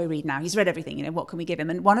 what can my boy read now? He's read everything, what can we give him?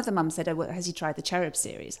 And one of the mums said, has he tried the Cherub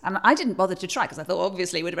series? And I didn't bother to try because I thought,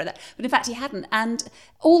 obviously, he would have read that. But in fact, he hadn't. And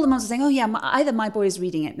all the mums are saying, either my boy is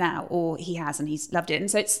reading it now or he has and he's loved it.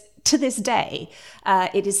 And so it's, to this day,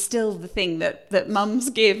 it is still the thing that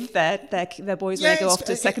mums give their boys when they go off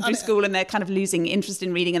to secondary school and they're kind of losing interest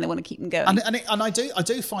in reading and they want to keep them going. And I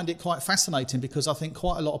do find it quite fascinating, because I think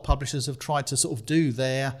quite a lot of publishers have tried to sort of do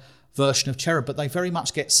their version of Cherub, but they very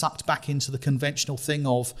much get sucked back into the conventional thing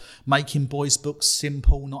of making boys' books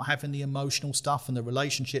simple, not having the emotional stuff and the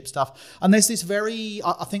relationship stuff. And there's this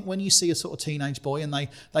I think when you see a sort of teenage boy and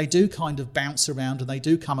they do kind of bounce around and they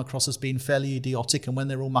do come across as being fairly idiotic, and when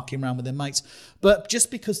they're all mucking around with their mates, but just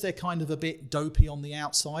because they're kind of a bit dopey on the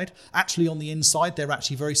outside, actually on the inside, they're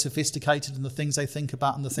actually very sophisticated in the things they think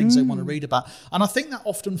about and the things they want to read about. And I think that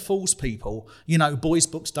often fools people. Boys'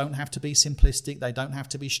 books don't have to be simplistic. They don't have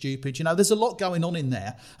to be stupid. stupid. You know, there's a lot going on in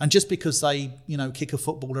there. And just because they, you know, kick a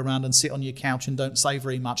football around and sit on your couch and don't say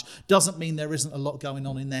very much doesn't mean there isn't a lot going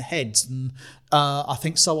on in their heads. And I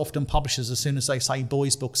think so often publishers, as soon as they say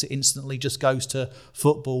boys' books, it instantly just goes to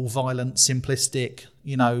football, violent, simplistic,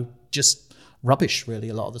 you know, just rubbish really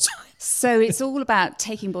a lot of the time. So it's all about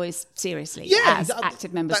taking boys seriously as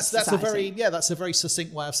active members of society. That's a very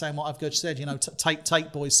succinct way of saying what I've just said. You know,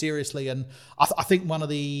 take boys seriously, and I think one of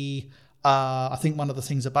the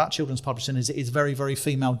things about children's publishing is it is very, very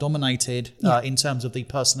female dominated in terms of the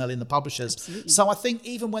personnel in the publishers. Absolutely. So I think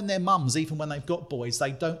even when they're mums, even when they've got boys,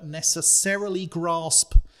 they don't necessarily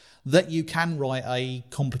grasp that you can write a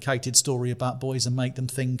complicated story about boys and make them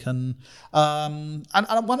think. And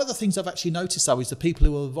one of the things I've actually noticed, though, is the people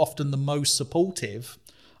who are often the most supportive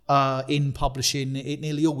in publishing, it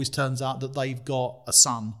nearly always turns out that they've got a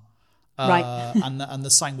son. Right. and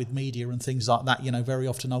the same with media and things like that. You know, very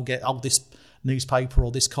often I'll get, this newspaper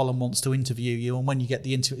or this column wants to interview you. And when you get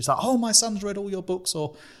the interview, it's like, oh, my son's read all your books,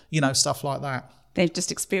 or, you know, stuff like that. They've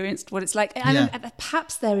just experienced what it's like. And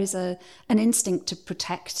perhaps there is an instinct to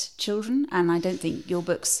protect children, and I don't think your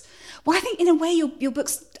books... Well, I think in a way your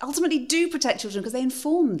books ultimately do protect children because they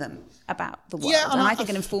inform them about the world. Yeah, and I think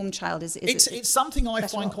an informed child is it's something I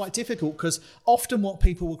find quite difficult, because often what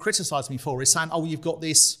people will criticise me for is saying, oh, you've got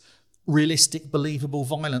this realistic, believable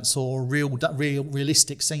violence or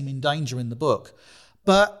realistic seeming danger in the book.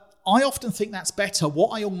 But I often think that's better. What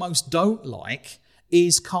I almost don't like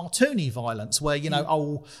is cartoony violence, where, you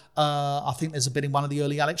know, I think there's a bit in one of the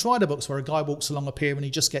early Alex Rider books where a guy walks along a pier and he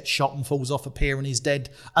just gets shot and falls off a pier and he's dead,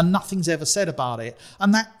 and nothing's ever said about it.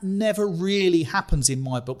 And that never really happens in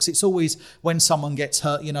my books. It's always when someone gets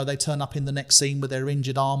hurt, you know, they turn up in the next scene with their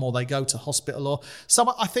injured arm, or they go to hospital. Or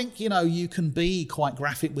so I think, you know, you can be quite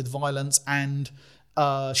graphic with violence and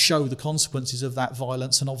show the consequences of that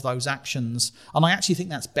violence and of those actions. And I actually think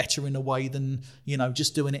that's better in a way than, you know,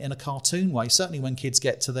 just doing it in a cartoon way, certainly when kids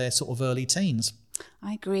get to their sort of early teens.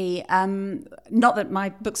 I agree. Not that my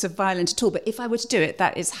books are violent at all, but if I were to do it,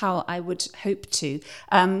 that is how I would hope to.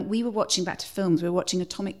 We were watching back to films. We were watching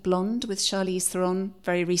Atomic Blonde with Charlize Theron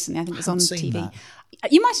very recently. I think it was on TV.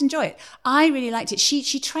 That. You might enjoy it. I really liked it.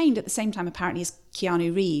 She trained at the same time, apparently, as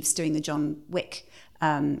Keanu Reeves doing the John Wick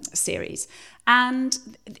series. And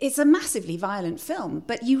it's a massively violent film,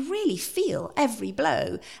 but you really feel every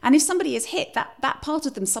blow. And if somebody is hit, that part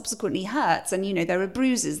of them subsequently hurts. And, you know, there are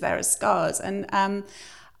bruises, there are scars. And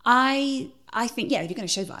I think, if you're going to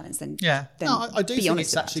show violence, then I do think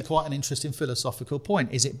it's actually quite an interesting philosophical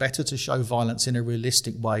point. Is it better to show violence in a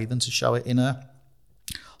realistic way than to show it in a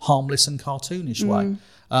harmless and cartoonish way?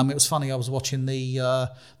 It was funny, I was watching the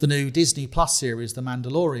new Disney Plus series, The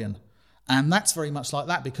Mandalorian. And that's very much like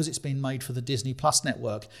that, because it's been made for the Disney Plus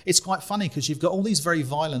network. It's quite funny because you've got all these very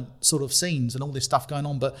violent sort of scenes and all this stuff going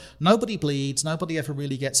on, but nobody bleeds, nobody ever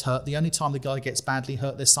really gets hurt. The only time the guy gets badly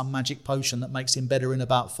hurt, there's some magic potion that makes him better in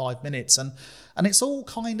about 5 minutes. And it's all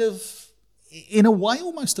kind of, in a way,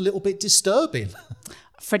 almost a little bit disturbing.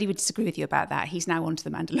 Freddie would disagree with you about that. He's now on to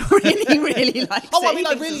The Mandalorian. He really likes it. I mean,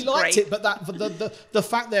 I really liked it, but the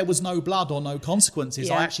fact there was no blood or no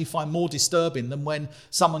consequences, I actually find more disturbing than when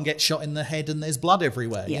someone gets shot in the head and there's blood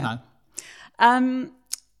everywhere, you know.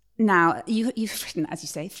 Now, you've written, as you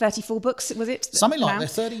say, 34 books, was it? Something like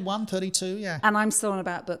that, 31, 32, yeah. And I'm still on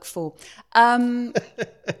about book 4.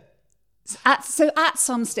 At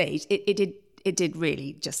some stage, it did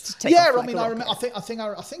really just take off. I mean,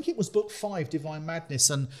 I think it was book 5, Divine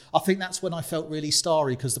Madness, and I think that's when I felt really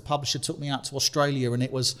starry, because the publisher took me out to Australia, and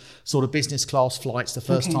it was sort of business class flights, the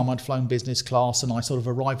first time I'd flown business class, and I sort of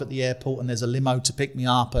arrive at the airport and there's a limo to pick me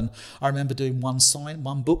up. And I remember doing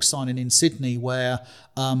one book signing in Sydney where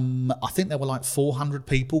I think there were like 400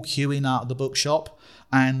 people queuing out of the bookshop.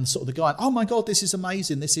 And sort of the guy, oh my God, this is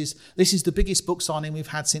amazing. This is the biggest book signing we've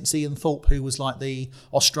had since Ian Thorpe, who was like the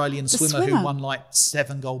Australian swimmer who won like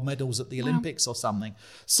 7 gold medals at the Olympics or something.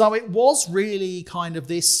 So it was really kind of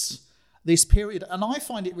this period. And I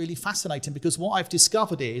find it really fascinating, because what I've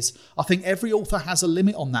discovered is I think every author has a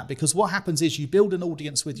limit on that, because what happens is you build an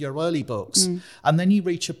audience with your early books and then you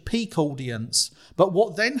reach a peak audience. But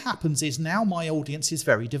what then happens is now my audience is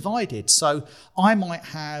very divided. So I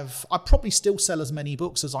probably still sell as many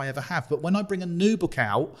books as I ever have. But when I bring a new book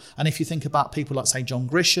out, and if you think about people like, say, John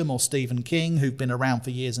Grisham or Stephen King, who've been around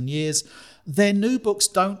for years and years, their new books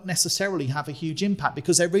don't necessarily have a huge impact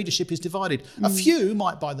because their readership is divided. A few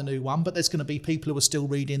might buy the new one, but there's going to be people who are still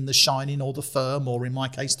reading The Shining or The Firm, or in my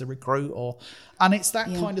case, The Recruit, and it's that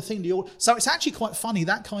kind of thing. So it's actually quite funny,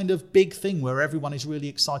 that kind of big thing where everyone is really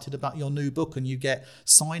excited about your new book and you get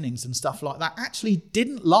signings and stuff like that actually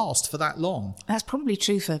didn't last for that long. That's probably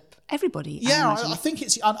true for everybody. Yeah, I think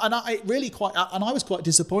it's, and I was quite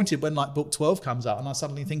disappointed when like book 12 comes out and I'm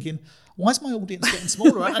suddenly thinking, why is my audience getting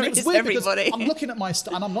smaller? And it was weird because I'm looking at my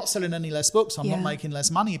and I'm not selling any less books, I'm not making less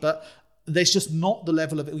money, but there's just not the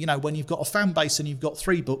level of it. When you've got a fan base and you've got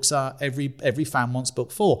 3 books out, every fan wants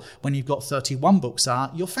book 4. When you've got 31 books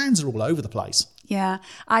out, your fans are all over the place. Yeah,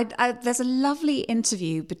 there's a lovely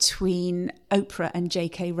interview between Oprah and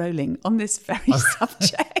J.K. Rowling on this very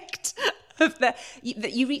subject. That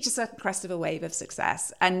you reach a certain crest of a wave of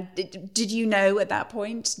success, and did you know at that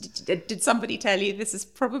point? Did somebody tell you this is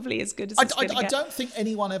probably as good as it's going to get? I don't think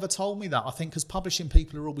anyone ever told me that. I think because publishing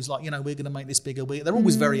people are always like, we're going to make this bigger. They're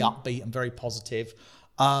always very upbeat and very positive.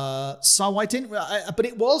 So I didn't.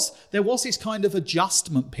 But there was this kind of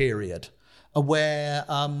adjustment period where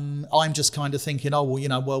I'm just kind of thinking,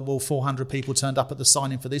 400 people turned up at the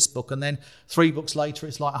signing for this book, and then 3 books later,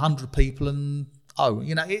 it's like 100 people, and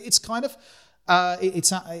it's kind of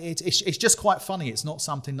it's just quite funny. It's not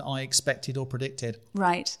something that I expected or predicted.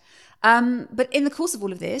 Right. But in the course of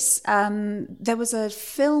all of this, there was a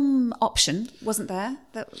film option, wasn't there,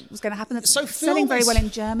 that was going to happen? So selling very well in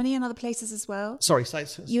Germany and other places as well. Sorry,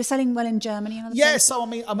 you were selling well in Germany and other places? Yeah, so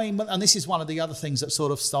I mean, and this is one of the other things that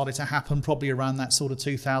sort of started to happen probably around that sort of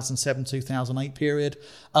 2007, 2008 period.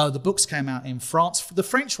 The books came out in France. The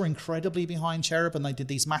French were incredibly behind Cherub, and they did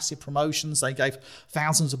these massive promotions. They gave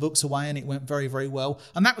thousands of books away, and it went very, very well.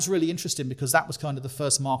 And that was really interesting because that was kind of the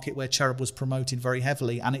first market where Cherub was promoted very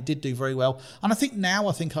heavily, and it did do very well. And I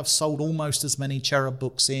think I've sold almost as many Cherub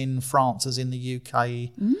books in France as in the UK.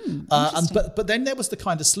 But then there was the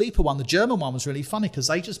kind of sleeper one. The German one was really funny because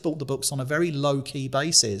they just bought the books on a very low-key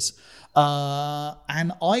basis.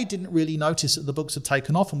 And I didn't really notice that the books had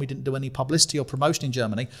taken off, and we didn't do any publicity or promotion in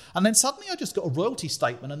Germany. And then suddenly I just got a royalty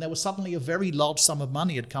statement, and there was suddenly a very large sum of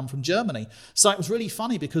money had come from Germany. So it was really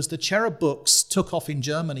funny because the Cherub books took off in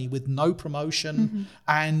Germany with no promotion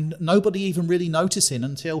and nobody even really noticing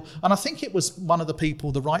and I think it was one of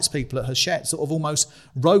the rights people at Hachette sort of almost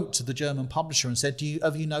wrote to the German publisher and said,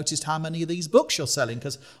 have you noticed how many of these books you're selling?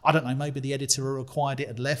 Because I don't know, maybe the editor who acquired it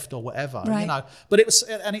had left or whatever, right. But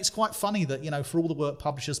it's quite funny that, for all the work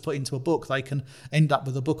publishers put into a book, they can end up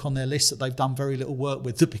with a book on their list that they've done very little work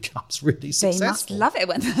with that becomes really successful. They must love it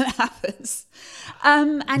when that happens.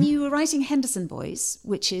 And you were writing Henderson Boys,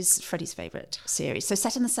 which is Freddie's favourite series. So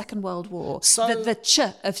set in the Second World War. So the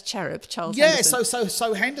of Cherub, Charles Henderson.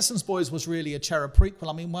 So Henderson's Boys was really a Cherub prequel.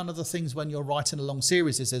 I mean, one of the things when you're writing a long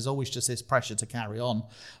series is there's always just this pressure to carry on.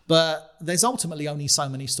 But there's ultimately only so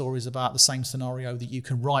many stories about the same scenario that you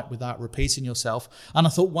can write without repeating yourself. And I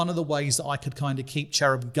thought one of the ways that I could kind of keep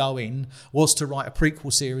Cherub going was to write a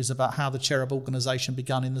prequel series about how the Cherub organisation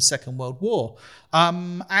began in the Second World War.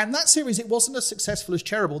 And that series, it wasn't as successful as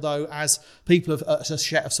Cherub, although as people have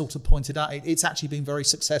sort of pointed out, it's actually been very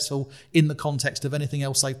successful in the context of anything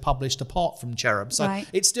else they've published apart from Cherub. So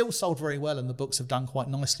it still sold very well, and the books have done quite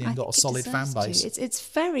nicely and got a solid fan base. It's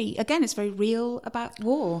very real about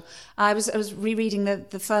war. I was rereading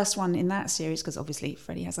the first one in that series because obviously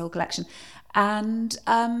Freddie has a whole collection, and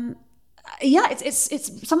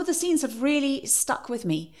it's some of the scenes have really stuck with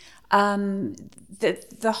me.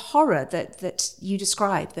 The horror that you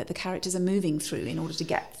describe that the characters are moving through in order to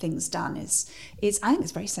get things done is I think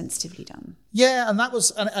it's very sensitively done. Yeah, and that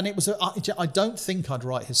was and it was. I don't think I'd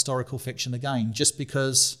write historical fiction again, just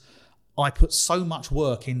because I put so much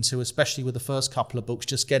work into, especially with the first couple of books,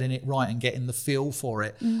 just getting it right and getting the feel for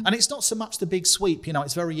it. And it's not so much the big sweep.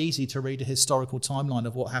 It's very easy to read a historical timeline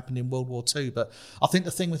of what happened in World War II. But I think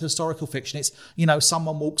the thing with historical fiction, it's,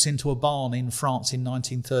 someone walks into a barn in France in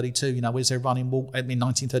 1932. Is there running water? In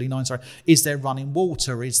 1939, sorry. Is there running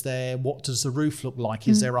water? What does the roof look like?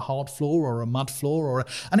 Is there a hard floor or a mud floor?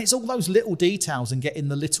 And it's all those little details and getting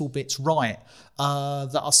the little bits right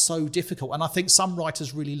that are so difficult. And I think some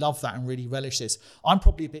writers really love that and really relish this. I'm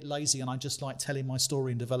probably a bit lazy and I just like telling my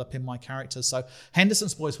story and developing my characters. So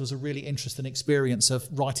Henderson's Boys was a really interesting experience of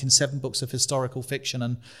writing 7 books of historical fiction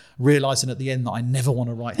and realising at the end that I never want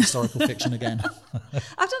to write historical fiction again. I've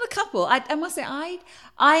done a couple. I must say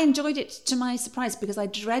I enjoyed it to my surprise because I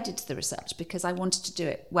dreaded the research because I wanted to do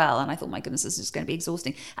it well and I thought, my goodness, this is going to be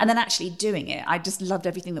exhausting. And then actually doing it, I just loved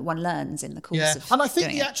everything that one learns in the course of and I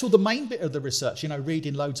think the main bit of the research,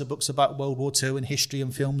 reading loads of books about World War II and history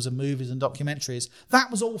and films and movies movies and documentaries. That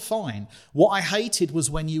was all fine. What I hated was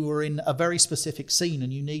when you were in a very specific scene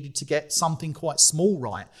and you needed to get something quite small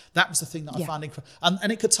right. That was the thing that I found incredible.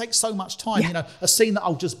 And it could take so much time. You know, a scene that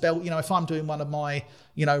I'll just belt, you know, if I'm doing one of my,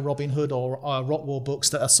 you know, Robin Hood or Rockwell books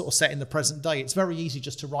that are sort of set in the present day, it's very easy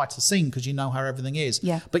just to write a scene because you know how everything is.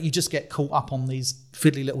 Yeah. But you just get caught up on these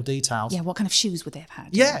fiddly little details. Yeah, what kind of shoes would they have had?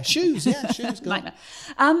 Yeah, shoes. God.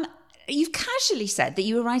 You've casually said that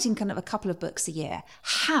you were writing kind of a couple of books a year.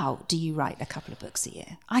 How do you write a couple of books a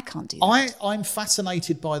year? I can't do that. I'm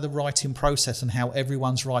fascinated by the writing process and how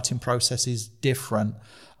everyone's writing process is different.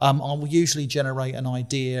 I will usually generate an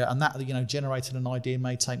idea, and that, you know, generating an idea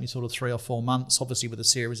may take me sort of 3 or 4 months. Obviously, with a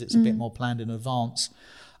series, it's a bit more planned in advance.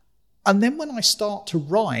 And then when I start to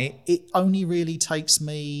write, it only really takes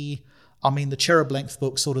me... I mean, the Cherub Length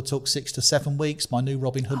book sort of took 6 to 7 weeks. My new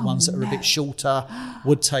Robin Hood ones that are a bit shorter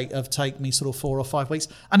would take me sort of 4 or 5 weeks.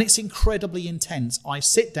 And it's incredibly intense. I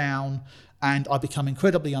sit down and I become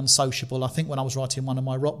incredibly unsociable. I think when I was writing one of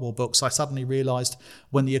my Rockwell books, I suddenly realised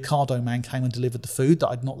when the Ocado man came and delivered the food that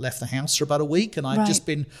I'd not left the house for about a week. And I'd just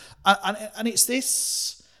been... And it's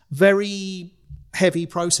this very... heavy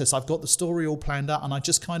process. I've got the story all planned out and I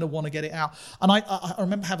just kind of want to get it out. And I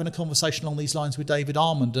remember having a conversation along these lines with David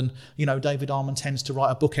Armand, and, you know, David Armand tends to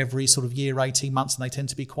write a book every sort of year, 18 months, and they tend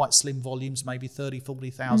to be quite slim volumes, maybe 30,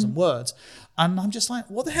 40,000 words. And I'm just like,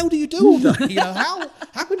 what the hell do you do all day? You know,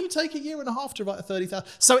 how can you take a year and a half to write a 30,000?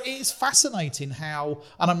 So it is fascinating how,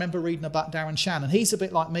 and I remember reading about Darren Shannon. He's a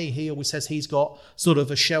bit like me. He always says he's got sort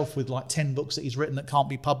of a shelf with like 10 books that he's written that can't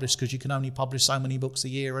be published because you can only publish so many books a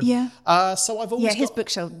year. And, so I've always his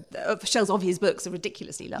bookshelves of his books are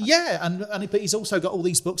ridiculously large. Yeah, but he's also got all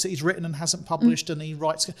these books that he's written and hasn't published, and he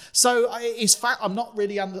writes. So I'm not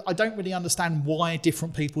really. I don't really understand why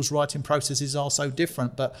different people's writing processes are so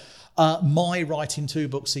different. But my writing 2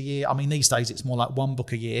 books a year. I mean, these days it's more like 1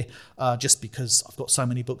 book a year, just because I've got so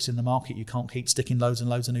many books in the market. You can't keep sticking loads and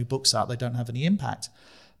loads of new books out. They don't have any impact.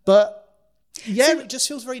 But yeah, it just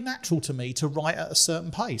feels very natural to me to write at a certain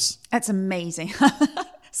pace. That's amazing.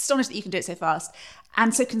 Astonished that you can do it so fast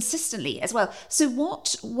and so consistently as well. So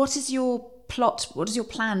what is your plot? What does your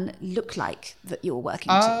plan look like that you're working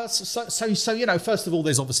to? So you know, first of all,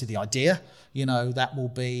 there's obviously the idea. You know, that will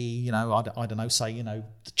be, you know, I don't know, say, you know,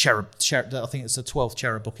 the Cherub, I think it's the 12th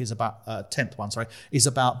Cherub book is about, 10th one, sorry, is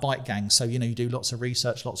about bike gangs. So, you know, you do lots of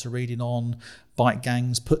research, lots of reading on bike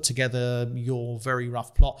gangs, put together your very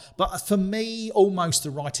rough plot. But for me, almost the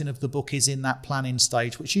writing of the book is in that planning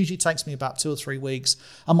stage, which usually takes me about 2 or 3 weeks.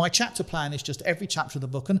 And my chapter plan is just every chapter of the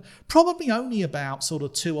book, and probably only about sort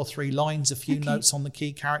of 2 or 3 lines, a few notes on the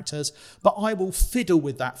key characters. But I will fiddle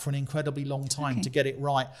with that for an incredibly long time to get it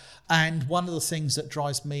right. And one of the things that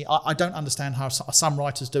drives me, I don't understand how some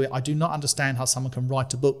writers do it. I do not understand how someone can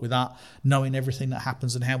write a book without knowing everything that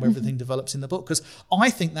happens and how everything develops in the book, because I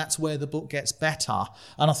think that's where the book gets better.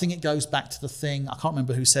 And I think it goes back to the thing, I can't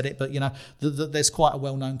remember who said it, but, you know, there's quite a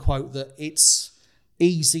well-known quote that it's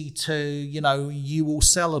easy to, you know, you will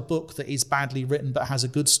sell a book that is badly written but has a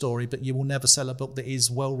good story, but you will never sell a book that is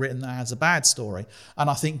well written that has a bad story. And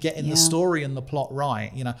I think getting the story and the plot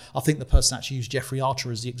right, you know, I think the person actually used Jeffrey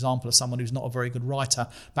Archer as the example of someone who's not a very good writer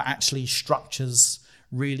but actually structures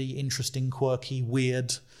really interesting, quirky,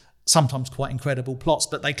 weird, sometimes quite incredible plots,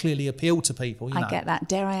 but they clearly appeal to people. You know. I get that.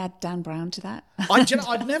 Dare I add Dan Brown to that?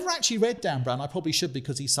 I've never actually read Dan Brown. I probably should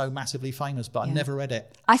because he's so massively famous, but I never read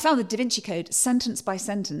it. I found the Da Vinci Code sentence by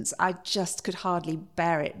sentence. I just could hardly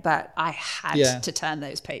bear it, but I had to turn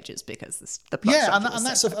those pages because the plot and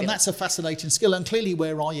that's a fascinating skill. And clearly,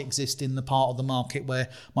 where I exist in the part of the market where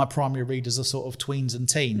my primary readers are sort of tweens and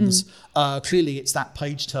teens, clearly it's that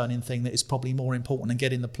page turning thing that is probably more important than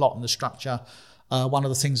getting the plot and the structure. One of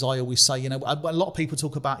the things I always say, you know, a lot of people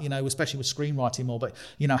talk about, you know, especially with screenwriting more, but,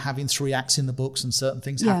 you know, having 3 acts in the books and certain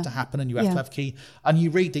things have to happen and you have to have key. And you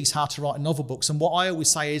read these how to write novel books. And what I always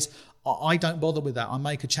say is, I don't bother with that. I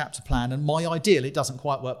make a chapter plan, and my ideal, it doesn't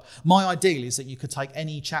quite work. My ideal is that you could take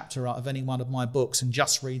any chapter out of any one of my books and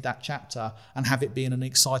just read that chapter and have it being an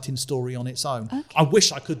exciting story on its own. Okay. I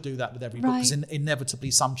wish I could do that with every book, because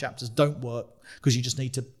inevitably some chapters don't work because you just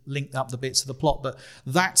need to link up the bits of the plot. But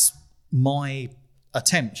that's my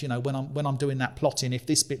attempt, you know, when I'm doing that plotting. If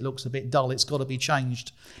this bit looks a bit dull, it's got to be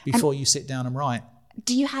changed before you sit down and write.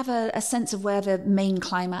 Do you have a sense of where the main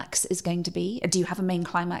climax is going to be? Do you have a main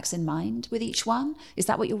climax in mind with each one? Is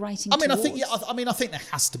that what you're writing towards? I think there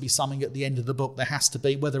has to be something at the end of the book. There has to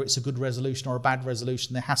be, whether it's a good resolution or a bad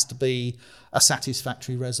resolution, there has to be a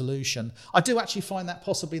satisfactory resolution. I do actually find that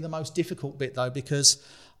possibly the most difficult bit, though, because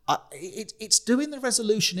it's doing the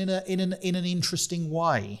resolution in an interesting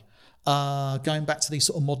way. going back to these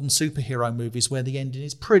sort of modern superhero movies where the ending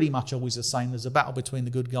is pretty much always the same. There's a battle between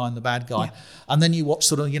the good guy and the bad guy. And then you watch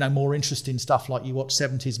sort of, more interesting stuff, like you watch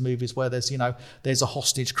 70s movies where there's a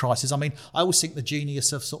hostage crisis. I mean, I always think the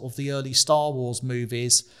genius of sort of the early Star Wars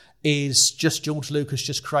movies is just George Lucas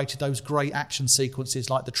just created those great action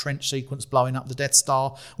sequences, like the trench sequence blowing up the Death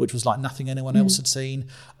Star, which was like nothing anyone else had seen.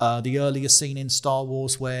 The earlier scene in Star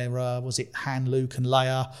Wars where, was it Han, Luke and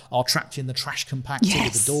Leia are trapped in the trash compactor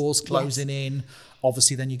with the doors closing in.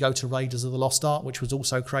 Obviously, then you go to Raiders of the Lost Ark, which was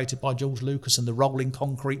also created by George Lucas, and the rolling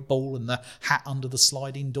concrete ball and the hat under the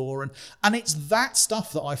sliding door. And it's that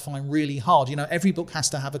stuff that I find really hard. Every book has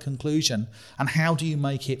to have a conclusion. And how do you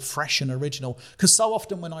make it fresh and original? Because so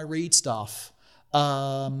often when I read stuff,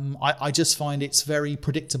 I just find it's very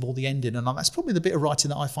predictable, the ending. And that's probably the bit of writing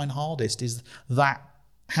that I find hardest, is that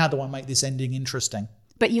how do I make this ending interesting?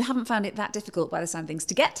 But you haven't found it that difficult by the sound of things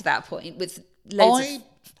to get to that point with loads of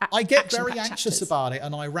I get very anxious about it,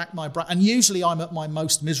 and I rack my brain. And usually I'm at my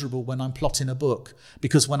most miserable when I'm plotting a book,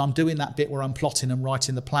 because when I'm doing that bit where I'm plotting and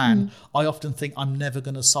writing the plan, I often think I'm never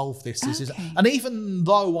going to solve this. And even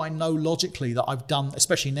though I know logically that I've done,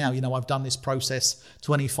 especially now, I've done this process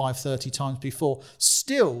 25, 30 times before,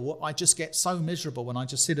 still I just get so miserable when I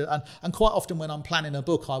just sit and quite often when I'm planning a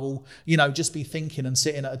book, I will, just be thinking and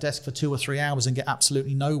sitting at a desk for 2 or 3 hours and get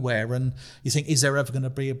absolutely nowhere. And you think, is there ever going to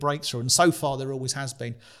be a breakthrough? And so far there always has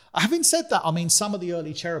been. Having said that, I mean, some of the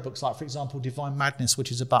early Cherub books, like, for example, Divine Madness,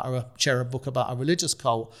 which is about a Cherub book about a religious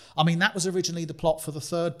cult, I mean, that was originally the plot for the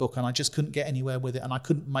third book, and I just couldn't get anywhere with it, and I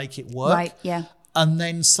couldn't make it work. Right, yeah. And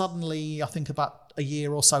then suddenly, I think about a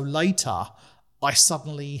year or so later, I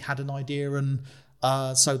suddenly had an idea, and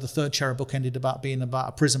so the third Cherub book ended up being about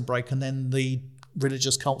a prison break, and then the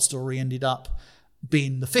religious cult story ended up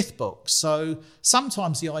being the fifth book. So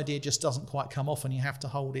sometimes the idea just doesn't quite come off and you have to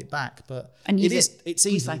hold it back. But it's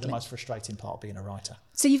easily the most frustrating part of being a writer.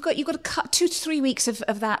 So you've got to cut 2 to 3 weeks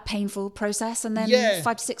of that painful process, and then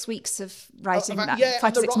 5 to 6 weeks of writing.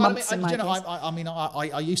 5 to 6 months.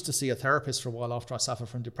 I used to see a therapist for a while after I suffered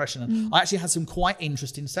from depression, and I actually had some quite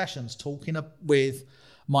interesting sessions talking with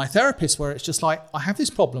my therapist, where it's just like, I have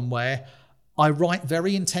this problem where I write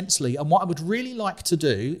very intensely, and what I would really like to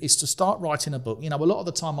do is to start writing a book. A lot of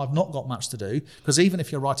the time I've not got much to do, because even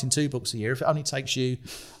if you're writing 2 books a year, if it only takes you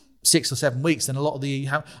 6 or 7 weeks, then a lot of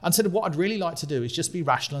instead of what I'd really like to do is just be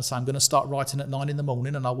rational and say, I'm going to start writing at 9 a.m.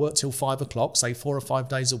 and I'll work till 5 o'clock, say 4 or 5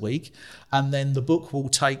 days a week. And then the book will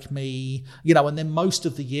take me, and then most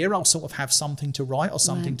of the year I'll sort of have something to write or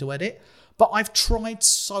something to edit. But I've tried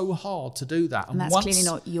so hard to do that. And that's clearly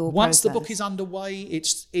not your Once process. the book is underway,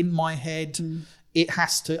 it's in my head. It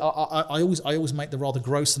has to, I always make the rather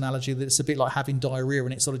gross analogy that it's a bit like having diarrhea,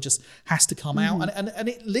 and it sort of just has to come out. And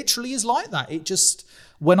it literally is like that. It just,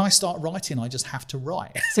 when I start writing, I just have to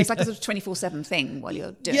write. So it's like a sort of 24/7 thing while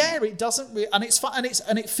you're doing it. Yeah, it doesn't really, and it's fun,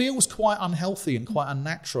 and it feels quite unhealthy and quite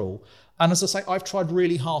unnatural. And as I say, I've tried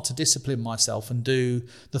really hard to discipline myself and do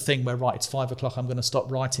the thing where, right, it's 5 o'clock, I'm going to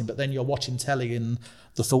stop writing. But then you're watching telly and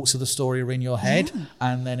the thoughts of the story are in your head. Yeah.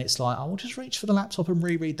 And then it's like, I will just reach for the laptop and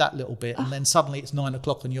reread that little bit. And then suddenly it's 9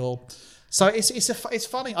 o'clock and you're... So it's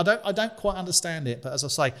funny. I don't quite understand it. But as I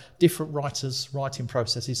say, different writers' writing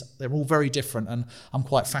processes, they're all very different. And I'm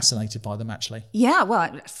quite fascinated by them, actually. Yeah,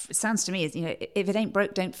 well, it sounds to me, if it ain't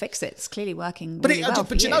broke, don't fix it. It's clearly working really well for you.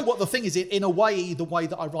 But you know what? The thing is, in a way, the way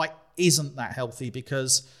that I write isn't that healthy,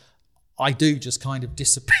 because I do just kind of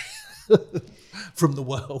disappear from the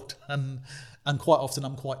world. And quite often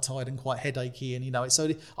I'm quite tired and quite headachy, and so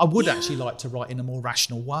I would actually like to write in a more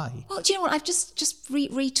rational way. Well, do you know what? I've just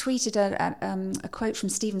retweeted a quote from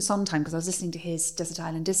Stephen Sondheim, because I was listening to his Desert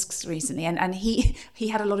Island Discs recently, and he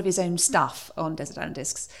had a lot of his own stuff on Desert Island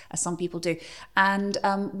Discs, as some people do. And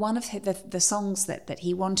one of the songs that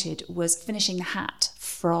he wanted was Finishing the Hat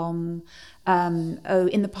from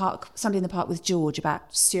in the park, Sunday in the Park with George,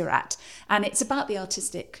 about Surat, and it's about the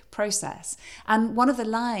artistic process. And one of the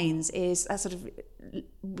lines is sort of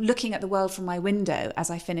looking at the world from my window as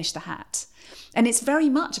I finish the hat, and it's very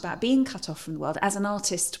much about being cut off from the world. As an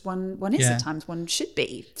artist, one is at times, one should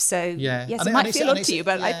be. So yes, it might feel odd to you,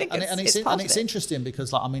 but I think it's part of it. It's interesting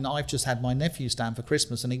because, I've just had my nephew's down for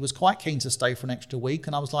Christmas, and he was quite keen to stay for an extra week,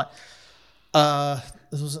 and I was like, there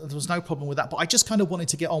was no problem with that, but I just kind of wanted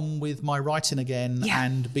to get on with my writing again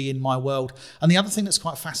and be in my world. And the other thing that's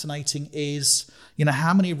quite fascinating is,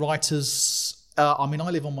 how many writers, I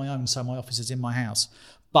live on my own, so my office is in my house,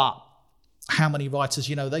 but how many writers,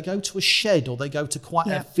 they go to a shed or they go to quite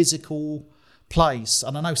a physical place.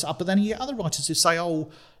 And I know, but then you get other writers who say,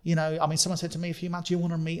 someone said to me a few months, you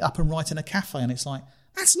want to meet up and write in a cafe? And it's like,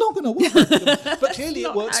 That's not going to work for them. But clearly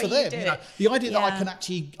it works for them. You know, the idea that I can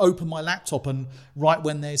actually open my laptop and write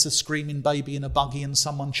when there's a screaming baby in a buggy and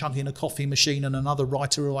someone chugging a coffee machine and another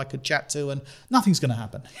writer who I could chat to, and nothing's going to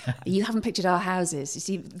happen. You haven't pictured our houses. You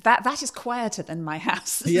see, that is quieter than my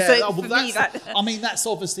house. Yeah, So well, that's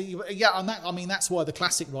obviously, and that's why the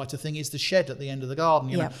classic writer thing is the shed at the end of the garden.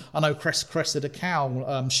 You know, I know Cressida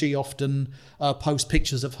Cowell, she often posts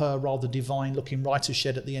pictures of her rather divine-looking writer's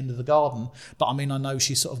shed at the end of the garden. But I mean, I know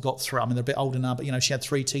she sort of got through. I mean, they're a bit older now, but you know, she had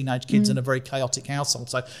 3 teenage kids in a very chaotic household.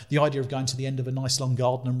 So the idea of going to the end of a nice long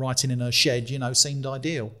garden and writing in her shed, you know, seemed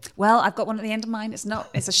ideal. Well, I've got one at the end of mine.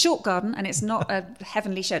 It's a short garden and it's not a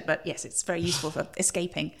heavenly shed, but yes, it's very useful for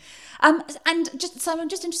escaping. And I'm just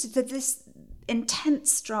interested that this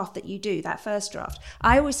intense draft that you do, that first draft,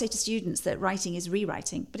 I always say to students that writing is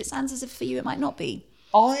rewriting, but it sounds as if for you it might not be.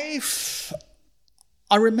 I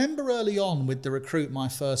remember early on with The Recruit, my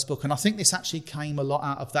first book, and I think this actually came a lot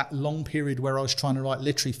out of that long period where I was trying to write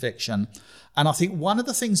literary fiction. And I think one of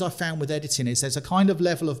the things I found with editing is there's a kind of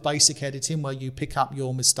level of basic editing where you pick up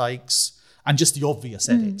your mistakes and just the obvious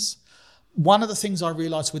edits. One of the things I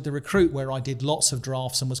realised with The Recruit, where I did lots of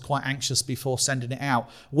drafts and was quite anxious before sending it out,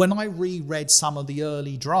 when I reread some of the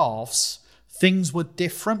early drafts, things were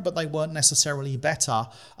different, but they weren't necessarily better.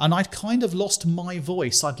 And I'd kind of lost my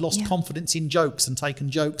voice. I'd lost confidence in jokes and taken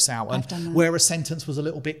jokes out. And where a sentence was a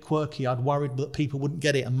little bit quirky, I'd worried that people wouldn't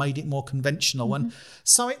get it and made it more conventional. And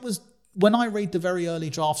so it was, when I read the very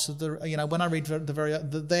early drafts of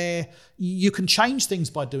you can change things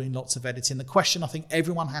by doing lots of editing. The question I think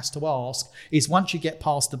everyone has to ask is, once you get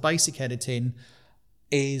past the basic editing,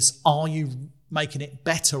 is, are you making it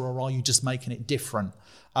better or are you just making it different?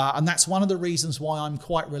 And that's one of the reasons why I'm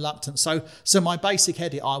quite reluctant. So my basic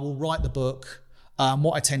edit, I will write the book.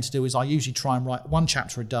 What I tend to do is I usually try and write 1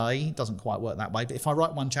 chapter a day. It doesn't quite work that way, but if I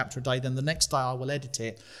write 1 chapter a day, then the next day I will edit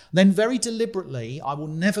it. Then very deliberately, I will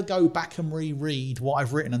never go back and reread what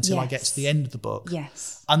I've written until I get to the end of the book.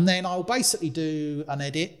 Yes. And then I'll basically do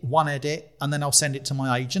one edit, and then I'll send it to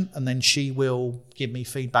my agent, and then she will give me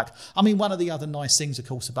feedback. I mean, one of the other nice things, of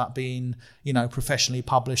course, about being, you know, professionally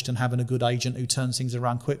published and having a good agent who turns things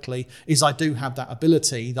around quickly is I do have that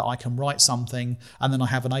ability that I can write something, and then I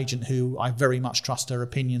have an agent who I very much trust her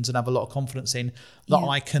opinions and have a lot of confidence in, that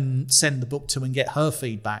I can send the book to and get her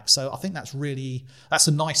feedback. So I think that's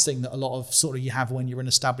a nice thing that a lot of sort of you have when you're an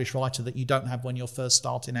established writer that you don't have when you're first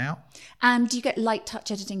starting out. And do you get light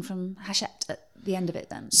touch editing from Hachette at the end of it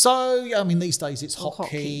then? So, I mean, these days it's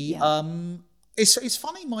hotkey. It's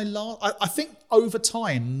funny, I think over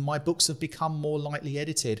time my books have become more lightly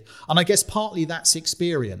edited, and I guess partly that's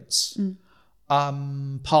experience.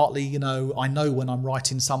 Partly, you know, I know when I'm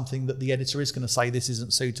writing something that the editor is going to say this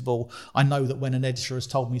isn't suitable. I know that when an editor has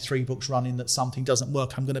told me 3 books running that something doesn't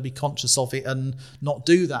work, I'm going to be conscious of it and not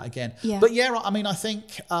do that again. But I mean, I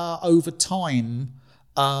think over time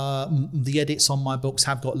the edits on my books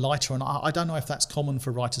have got lighter, and I don't know if that's common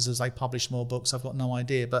for writers as they publish more books. I've got no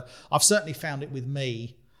idea, but I've certainly found it with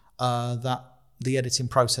me that the editing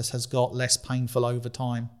process has got less painful over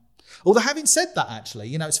time. Although having said that, actually,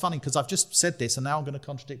 you know, it's funny because I've just said this and now I'm going to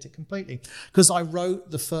contradict it completely, because I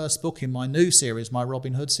wrote the first book in my new series, my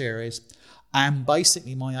Robin Hood series, and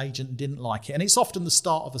basically my agent didn't like it. And it's often the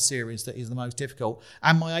start of a series that is the most difficult.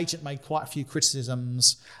 And my agent made quite a few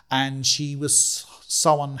criticisms, and she was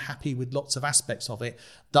so unhappy with lots of aspects of it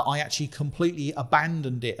that I actually completely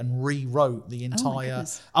abandoned it and rewrote the entire...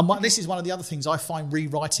 This is one of the other things I find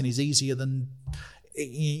rewriting is easier than...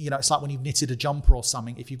 You know, it's like when you've knitted a jumper or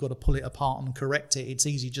something. If you've got to pull it apart and correct it, it's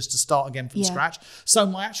easy just to start again from scratch. So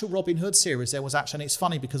my actual Robin Hood series, there was actually, and it's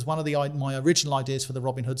funny because one of my original ideas for the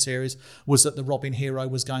Robin Hood series was that the Robin hero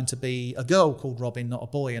was going to be a girl called Robin, not a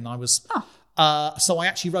boy. And I was... so I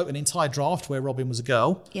actually wrote an entire draft where Robin was a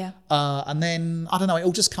girl. And then, I don't know, it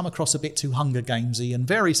all just come across a bit too Hunger Gamesy, and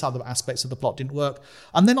various other aspects of the plot didn't work.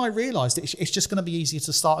 And then I realised it's just going to be easier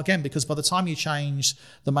to start again, because by the time you change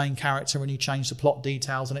the main character and you change the plot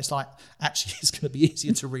details, and it's like, actually, it's going to be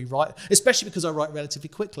easier to rewrite, especially because I write relatively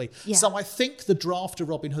quickly. So I think the draft of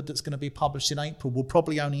Robin Hood that's going to be published in April will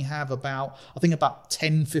probably only have about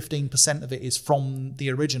 10-15% of it is from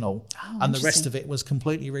the original, and the rest of it was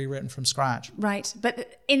completely rewritten from scratch. Right,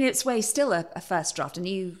 but in its way, still a first draft, a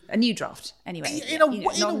new draft, anyway. In a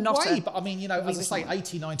way, but I mean, you know, as I say,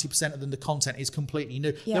 80-90% of the content is completely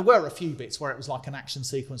new. There were a few bits where it was like an action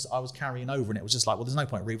sequence that I was carrying over, and it was just like, well, there's no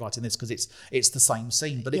point rewriting this because it's the same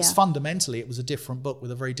scene. But it's fundamentally, it was a different book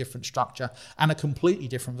with a very different structure and a completely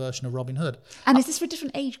different version of Robin Hood. And is this for a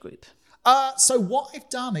different age group? So what I've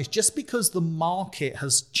done is, just because the market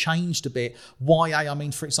has changed a bit, YA, I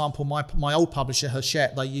mean, for example, my old publisher,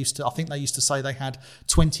 Hachette, they used to say they had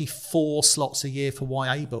 24 slots a year for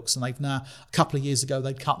YA books, and they've now, a couple of years ago,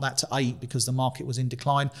 they'd cut that to 8 because the market was in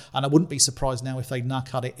decline, and I wouldn't be surprised now if they'd now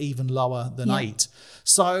cut it even lower than 8.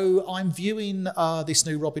 So I'm viewing this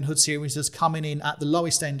new Robin Hood series as coming in at the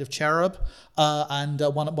lowest end of Cherub, and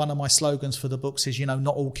one of my slogans for the books is,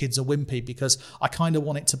 not all kids are wimpy, because I kind of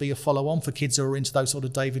want it to be a follow-on for kids who are into those sort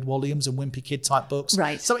of David Walliams and Wimpy Kid type books.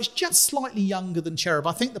 Right. So it's just slightly younger than Cherub.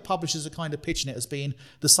 I think the publishers are kind of pitching it as being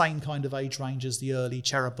the same kind of age range as the early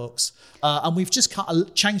Cherub books. And we've just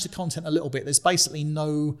changed the content a little bit. There's basically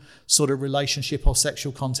no sort of relationship or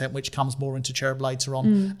sexual content, which comes more into Cherub later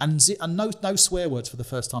on. And no swear words for the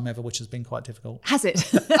first time ever, which has been quite difficult. Has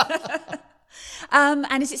it?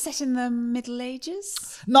 And is it set in the Middle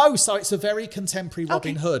Ages? No, so it's a very contemporary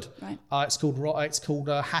Robin Hood. Right. It's called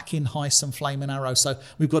Hacking, Heist and Flame and Arrow. So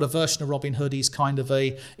we've got a version of Robin Hood. He's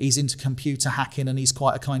into computer hacking, and he's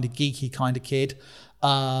quite a kind of geeky kind of kid.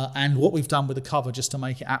 And what we've done with the cover, just to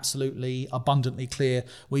make it absolutely abundantly clear,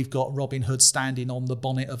 we've got Robin Hood standing on the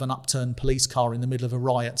bonnet of an upturned police car in the middle of a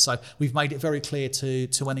riot. So we've made it very clear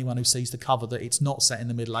to anyone who sees the cover that it's not set in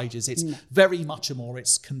the Middle Ages. It's very much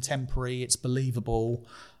it's contemporary, it's believable,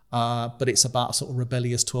 but it's about a sort of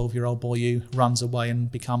rebellious 12-year-old boy who runs away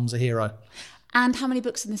and becomes a hero. And how many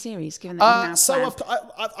books in the series, given that you now So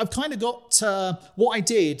I've kind of got what I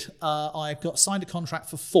did. I've got signed a contract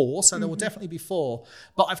for 4, so there will definitely be 4.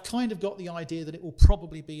 But I've kind of got the idea that it will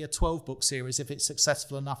probably be a 12-book series if it's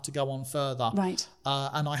successful enough to go on further. Right.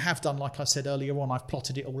 And I have done, like I said earlier on, I've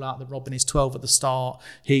plotted it all out that Robin is 12 at the start.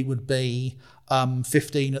 He would be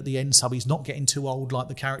 15 at the end, so he's not getting too old like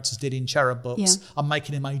the characters did in Cherub books. Yeah. I'm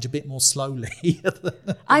making him age a bit more slowly.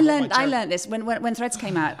 I learned this when Threads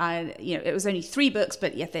came out. It was only 3 books,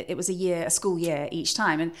 but yet it was a school year each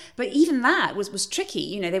time. But even that was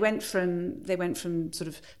tricky. They went from sort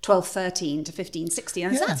of 12, 13 to 15, 16,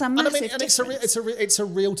 and that's a massive difference. It's a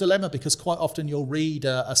real dilemma, because quite often you'll read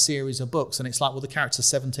a series of books and it's like, well, the character's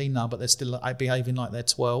 17 now, but they're still behaving like they're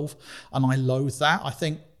 12, and I loathe that. I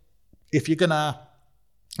think if you're gonna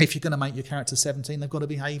make your character 17, they've got to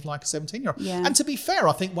behave like a 17-year-old. Yeah. And to be fair,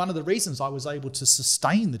 I think one of the reasons I was able to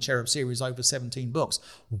sustain the Cherub series over 17 books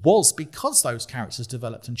was because those characters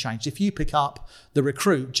developed and changed. If you pick up The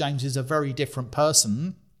Recruit, James is a very different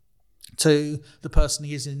person to the person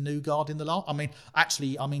he is in Newgard in the last.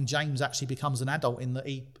 James actually becomes an adult in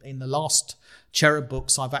the last Cherub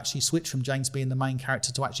books. I've actually switched from James being the main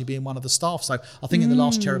character to actually being one of the staff. So I think in the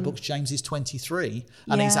last Cherub books, James is 23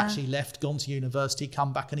 and he's actually left, gone to university,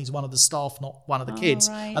 come back, and he's one of the staff, not one of the kids.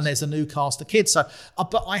 Right. And there's a new cast of kids. So,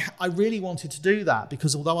 but I really wanted to do that,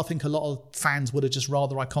 because although I think a lot of fans would have just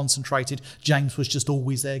rather I concentrated, James was just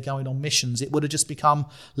always there going on missions, it would have just become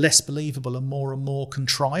less believable and more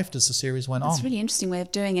contrived as the series went on. That's a really interesting way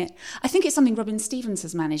of doing it. I think it's something Robin Stevens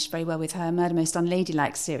has managed very well with her Murder Most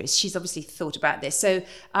Unladylike series. She's obviously thought about this. So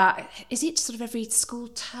is it sort of every school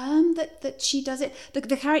term that she does it?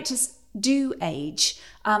 The characters do age.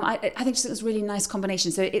 I think it was a really nice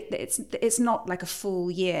combination. So it's not like a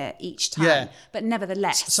full year each time, but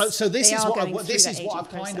nevertheless. So this is what I've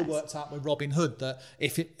kind of worked out with Robin Hood, that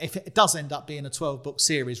if it does end up being a 12-book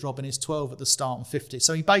series, Robin is 12 at the start and 50.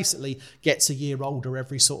 So he basically gets a year older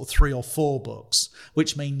every sort of 3 or 4 books,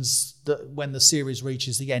 which means that when the series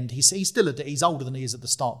reaches the end, he's older than he is at the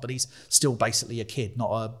start, but he's still basically a kid,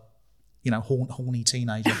 not a horny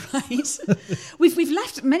teenager. Right. We've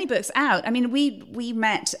left many books out. I mean, we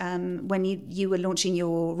met when you were launching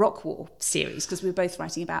your Rock War series, because we were both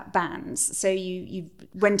writing about bands. So you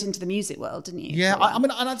went into the music world, didn't you? Yeah,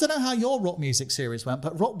 and I don't know how your rock music series went,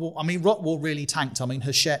 but Rock War really tanked. I mean,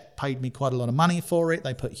 Hachette paid me quite a lot of money for it.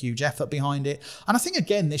 They put huge effort behind it. And I think,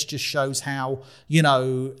 again, this just shows how,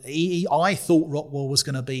 I thought Rock War was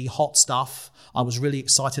going to be hot stuff. I was really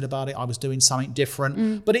excited about it. I was doing something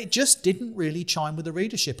different, but it just didn't really chime with the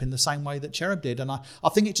readership in the same way that Cherub did. And I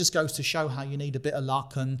think it just goes to show how you need a bit of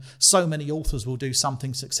luck, and so many authors will do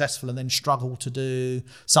something successful and then struggle to do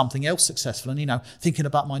something else successful. And, thinking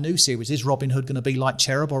about my new series, is Robin Hood going to be like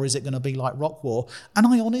Cherub, or is it going to be like Rock War? And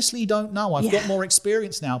I honestly don't know. I've got more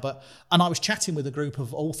experience now, and I was chatting with a group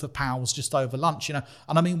of author pals just over lunch, and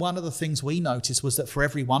I mean, one of the things we noticed was that for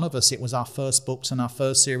every one of us, it was our first books and our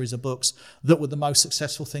first series of books that were the most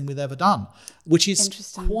successful thing we've ever done, which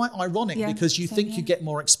is quite ironic, because you think you get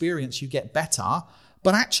more experience, you get better,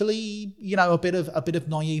 but actually, a bit of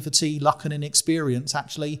naivety, luck, and inexperience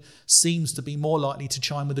actually seems to be more likely to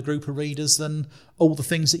chime with a group of readers than all the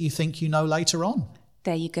things that you think later on.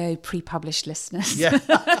 There you go, pre-published listeners. Yeah.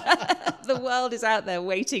 The world is out there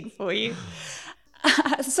waiting for you.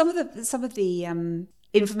 Some of the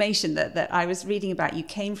information that I was reading about you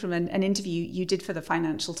came from an interview you did for the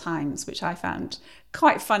Financial Times, which I found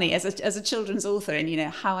quite funny as a children's author, and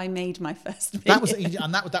how I made my first video.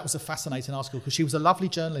 That was a fascinating article, because she was a lovely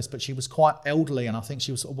journalist, but she was quite elderly, and I think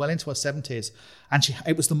she was well into her 70s, and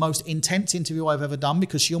it was the most intense interview I've ever done,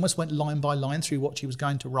 because she almost went line by line through what she was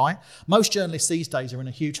going to write. Most journalists these days are in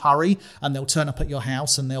a huge hurry, and they'll turn up at your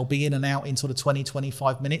house and they'll be in and out in sort of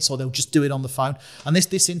 20-25 minutes, or they'll just do it on the phone. And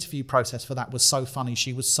this interview process for that was so funny.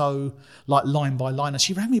 She was so like line by line, and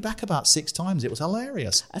she rang me back about 6 times. It was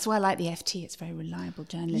hilarious. That's why I like the FT. It's very reliable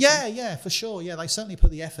journalism. Yeah, for sure. Yeah, they certainly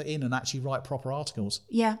put the effort in and actually write proper articles.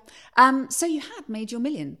 Yeah. So you had made your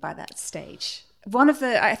million by that stage.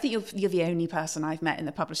 I think you're the only person I've met in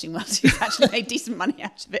the publishing world who's actually made decent money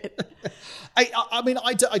out of it.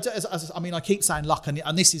 I keep saying luck,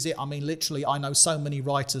 and this is it. I mean, literally, I know so many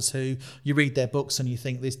writers who you read their books and you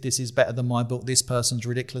think this is better than my book. This person's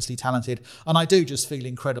ridiculously talented, and I do just feel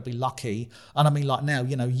incredibly lucky. And I mean, like now,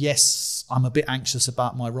 yes, I'm a bit anxious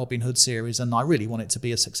about my Robin Hood series, and I really want it to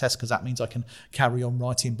be a success, because that means I can carry on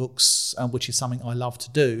writing books, which is something I love to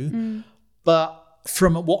do. But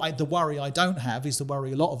from the worry I don't have is the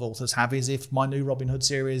worry a lot of authors have, is if my new Robin Hood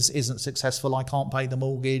series isn't successful, I can't pay the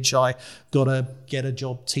mortgage, I got to get a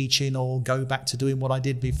job teaching or go back to doing what I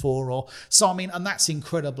did before. And that's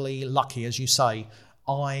incredibly lucky, as you say.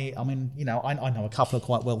 I know a couple of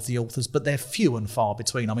quite wealthy authors, but they're few and far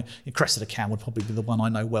between. I mean, Cressida Cairn would probably be the one I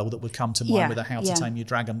know well that would come to mind with the How to Tame Your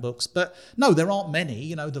Dragon books. But no, there aren't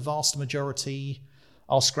many. The vast majority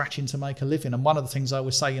are scratching to make a living. And one of the things I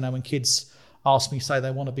always say, when kids ask me, say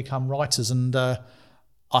they want to become writers, and I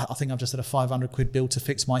think I've just had a £500 bill to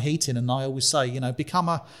fix my heating, and I always say, become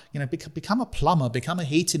a plumber, become a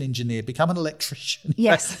heating engineer, become an electrician.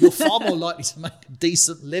 Yes. You're far more likely to make a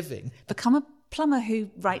decent living. Become a plumber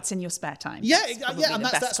who writes in your spare time. And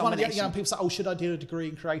that's one of the people say, should I do a degree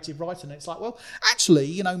in creative writing? And it's like, well,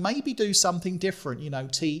 actually, maybe do something different.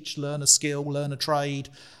 Teach, learn a skill, learn a trade.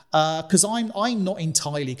 Because I'm not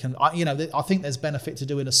entirely, I think there's benefit to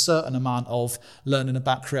doing a certain amount of learning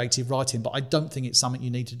about creative writing, but I don't think it's something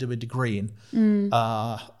you need to do a degree in. And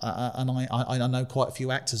I know quite a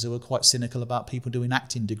few actors who are quite cynical about people doing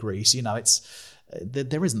acting degrees.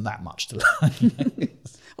 There isn't that much to learn.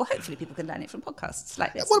 Well, hopefully people can learn it from podcasts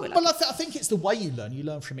like this. I think it's the way you learn. You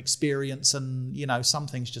learn from experience, and some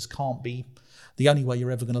things just can't be. The only way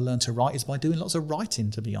you're ever going to learn to write is by doing lots of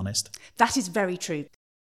writing, to be honest. That is very true.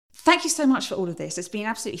 Thank you so much for all of this. It's been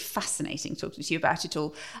absolutely fascinating talking to you about it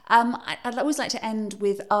all. I'd always like to end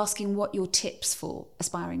with asking what your tips for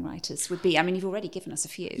aspiring writers would be. I mean, you've already given us a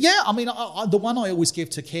few. Yeah, the one I always give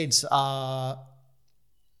to kids,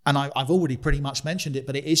 and I've already pretty much mentioned it,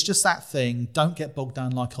 but it is just that thing. Don't get bogged down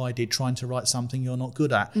like I did trying to write something you're not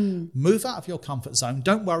good at. Move out of your comfort zone.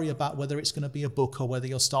 Don't worry about whether it's going to be a book or whether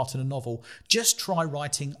you're starting a novel. Just try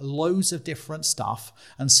writing loads of different stuff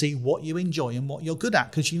and see what you enjoy and what you're good at,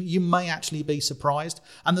 because you may actually be surprised.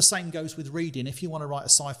 And the same goes with reading. If you want to write a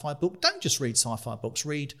sci-fi book, don't just read sci-fi books.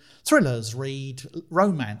 Read thrillers, read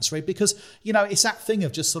romance, because, it's that thing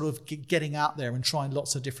of just sort of getting out there and trying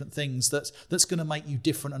lots of different things that's going to make you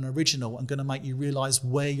different and original and going to make you realise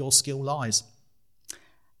where your skill lies.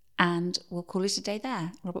 And we'll call it a day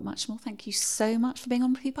there. Robert Muchmore, thank you so much for being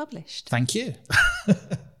on Pre-Published. Thank you.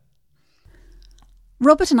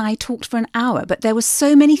 Robert and I talked for an hour, but there were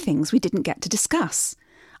so many things we didn't get to discuss.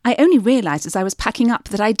 I only realised as I was packing up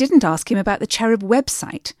that I didn't ask him about the Cherub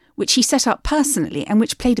website, which he set up personally and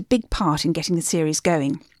which played a big part in getting the series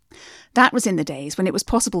going. That was in the days when it was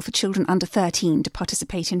possible for children under 13 to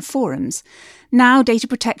participate in forums. Now data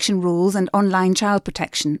protection rules and online child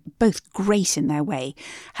protection, both great in their way,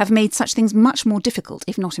 have made such things much more difficult,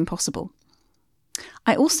 if not impossible.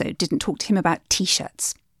 I also didn't talk to him about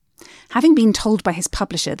T-shirts. Having been told by his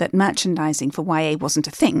publisher that merchandising for YA wasn't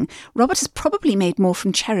a thing, Robert has probably made more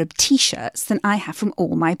from Cherub T-shirts than I have from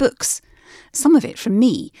all my books. Some of it from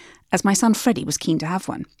me, as my son Freddie was keen to have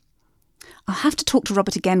one. I'll have to talk to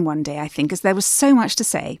Robert again one day, I think, as there was so much to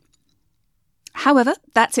say. However,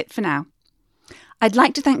 that's it for now. I'd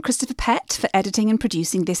like to thank Christopher Pett for editing and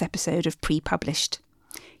producing this episode of Pre-Published.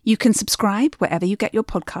 You can subscribe wherever you get your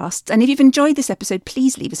podcasts, and if you've enjoyed this episode,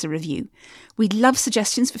 please leave us a review. We'd love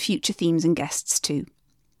suggestions for future themes and guests too.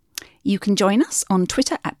 You can join us on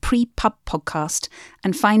Twitter at PrePubPodcast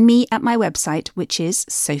and find me at my website, which is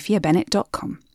sophiabennett.com.